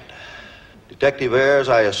hand, Detective Ayers,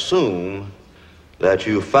 I assume that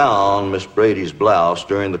you found Miss Brady's blouse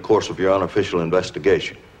during the course of your unofficial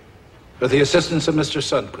investigation. With the assistance of Mr.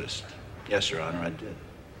 Sundquist. Yes, Your Honor, I did.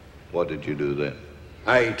 What did you do then?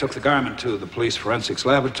 I took the garment to the police forensics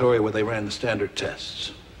laboratory where they ran the standard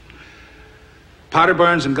tests. Powder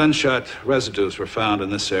burns and gunshot residues were found in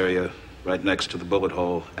this area right next to the bullet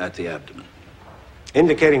hole at the abdomen.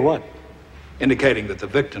 Indicating what? Indicating that the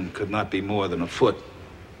victim could not be more than a foot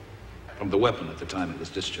from the weapon at the time it was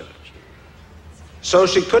discharged. So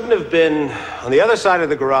she couldn't have been on the other side of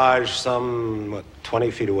the garage some,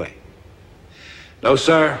 20 feet away? No,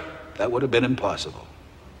 sir. That would have been impossible.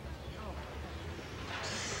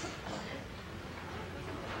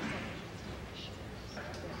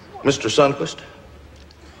 Mr. Sundquist,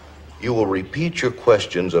 you will repeat your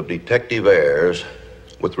questions of Detective Ayers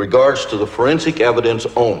with regards to the forensic evidence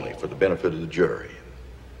only for the benefit of the jury.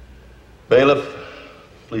 Bailiff,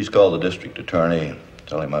 please call the district attorney and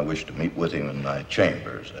tell him I wish to meet with him in my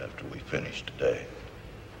chambers after we finish today.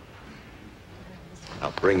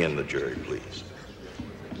 Now bring in the jury, please.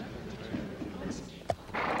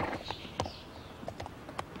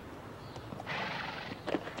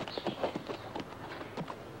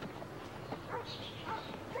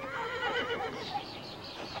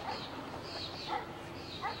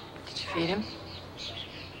 Did you feed him?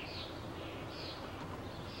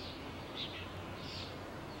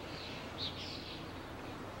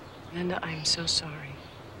 Linda, I'm so sorry.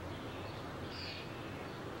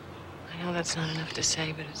 I know that's not enough to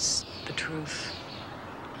say, but it's the truth.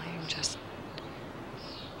 I am just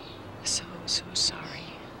so sorry.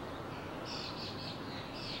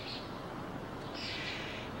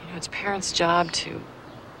 You know, it's parents' job to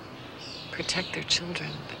protect their children,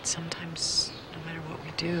 but sometimes, no matter what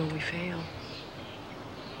we do, we fail.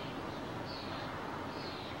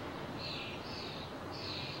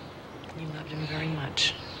 You loved him very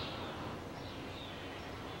much.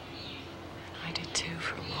 I did too,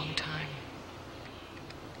 for a long time.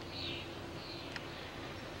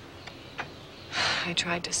 I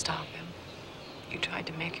tried to stop him. You tried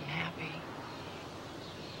to make him happy.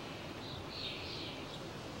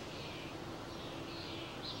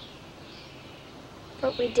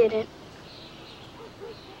 But we didn't.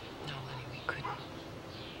 No, honey, we couldn't.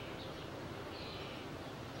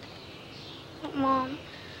 But Mom,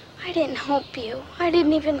 I didn't help you. I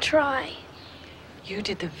didn't even try. You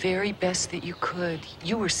did the very best that you could.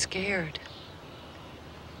 You were scared.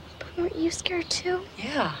 But weren't you scared too?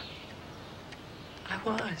 Yeah, I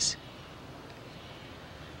was.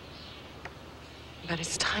 But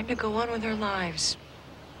it's time to go on with our lives.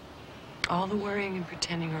 All the worrying and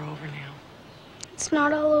pretending are over now. It's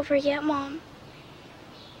not all over yet, Mom.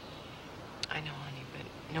 I know, honey, but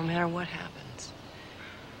no matter what happens,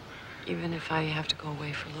 even if I have to go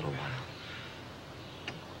away for a little while,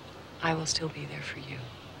 I will still be there for you.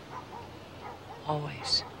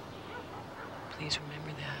 Always. Please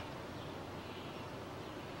remember that.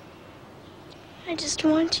 I just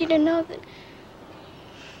want you to know that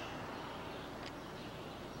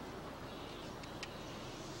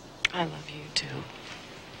I love you too.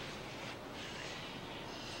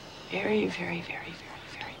 Very, very, very, very,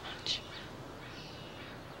 very much.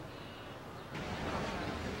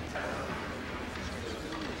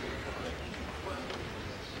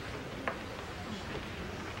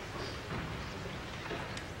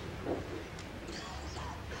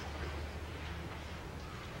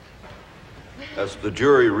 Has the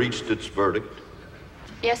jury reached its verdict?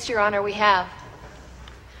 Yes, Your Honor, we have.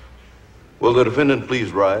 Will the defendant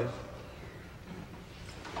please rise?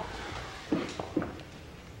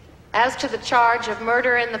 As to the charge of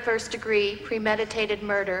murder in the first degree, premeditated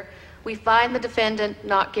murder, we find the defendant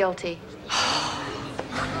not guilty.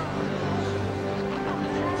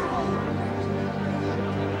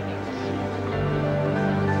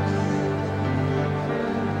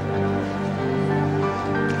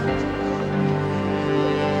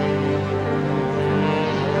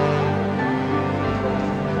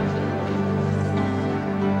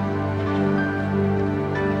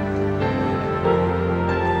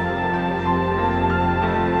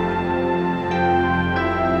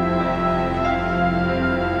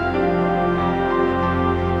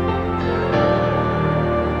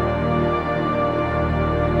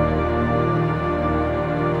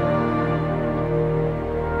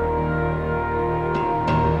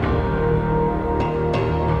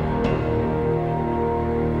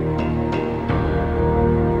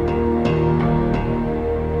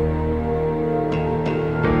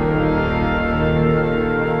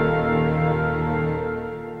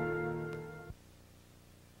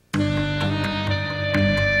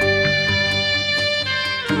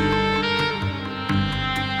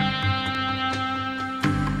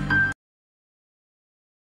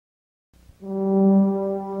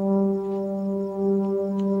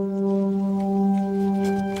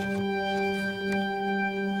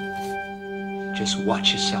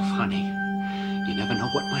 watch yourself, honey. You never know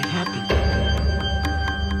what might happen.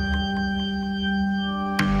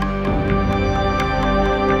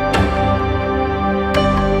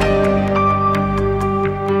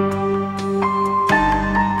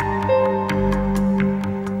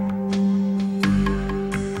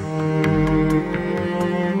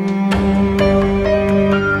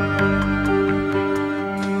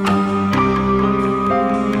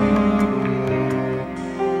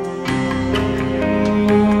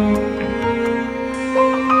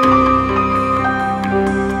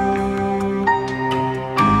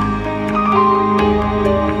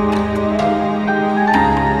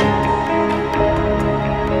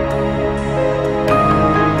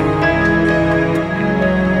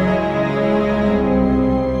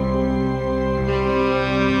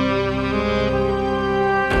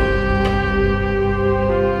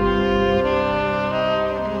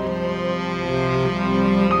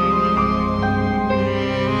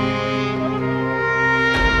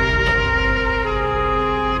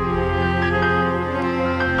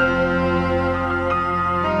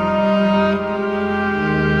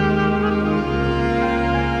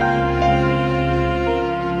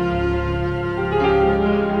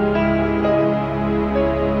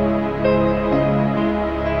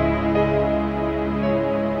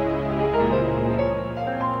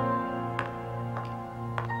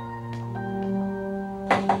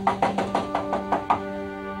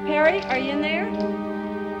 Perry, are you in there?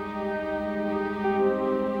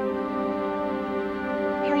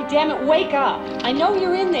 Perry, damn it, wake up. I know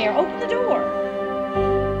you're in there. Open the door.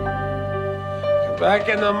 You're back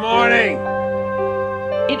in the morning.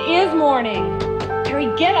 It is morning. Perry,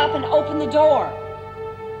 get up and open the door.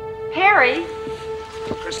 Perry?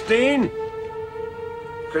 Christine?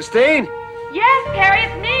 Christine? Yes, Perry,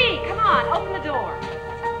 it's me. Come on, open the door.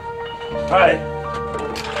 All right.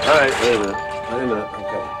 All right, wait a minute. Wait a minute. I'm coming.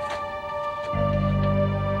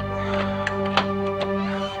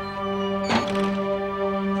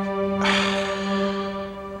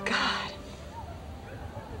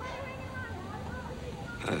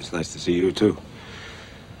 It's nice to see you, too.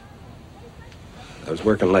 I was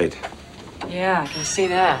working late. Yeah, I can see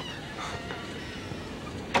that.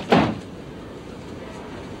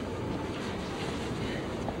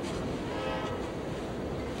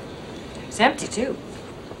 It's empty, too.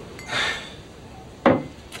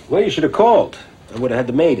 Well, you should have called. I would have had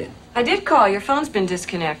the maid in. I did call. Your phone's been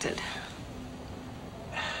disconnected.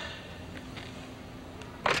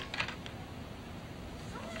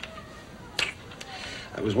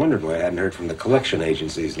 I was wondering why I hadn't heard from the collection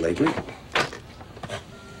agencies lately. How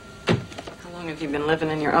long have you been living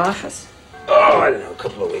in your office? Oh, I don't know, a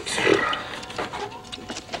couple of weeks.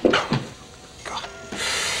 God.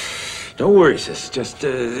 Don't worry, sis.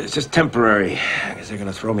 It's just temporary. I guess they're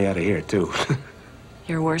gonna throw me out of here, too.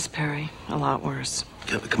 You're worse, Perry. A lot worse.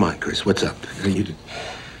 Yeah, but come on, Chris. What's up? You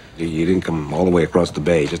didn't come all the way across the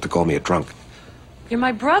bay just to call me a drunk. You're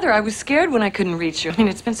my brother. I was scared when I couldn't reach you. I mean,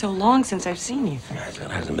 it's been so long since I've seen you. It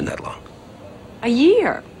hasn't been that long. A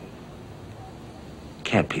year.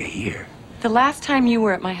 Can't be a year. The last time you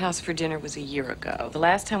were at my house for dinner was a year ago. The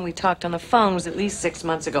last time we talked on the phone was at least 6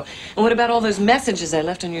 months ago. And what about all those messages I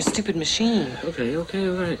left on your stupid machine? Okay, all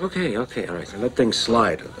right. So let things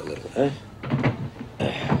slide a little, huh?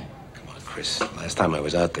 Come on, Chris. Last time I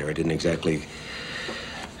was out there, I didn't exactly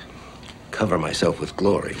cover myself with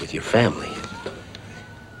glory with your family.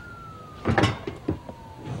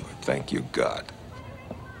 Thank you, God.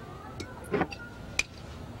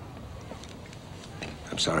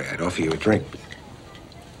 I'm sorry, I'd offer you a drink, but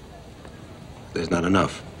there's not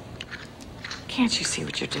enough. Can't you see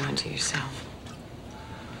what you're doing to yourself?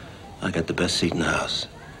 I got the best seat in the house.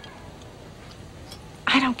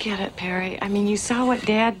 I don't get it, Perry. I mean, you saw what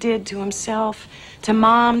Dad did to himself, to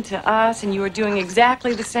Mom, to us, and you were doing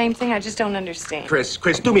exactly the same thing. I just don't understand. Chris,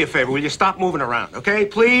 do me a favor. Will you stop moving around, okay?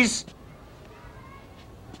 Please?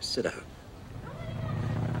 Sit down.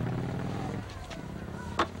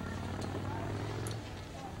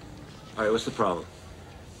 All right, what's the problem?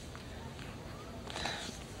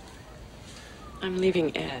 I'm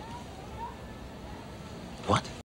leaving Ed. What?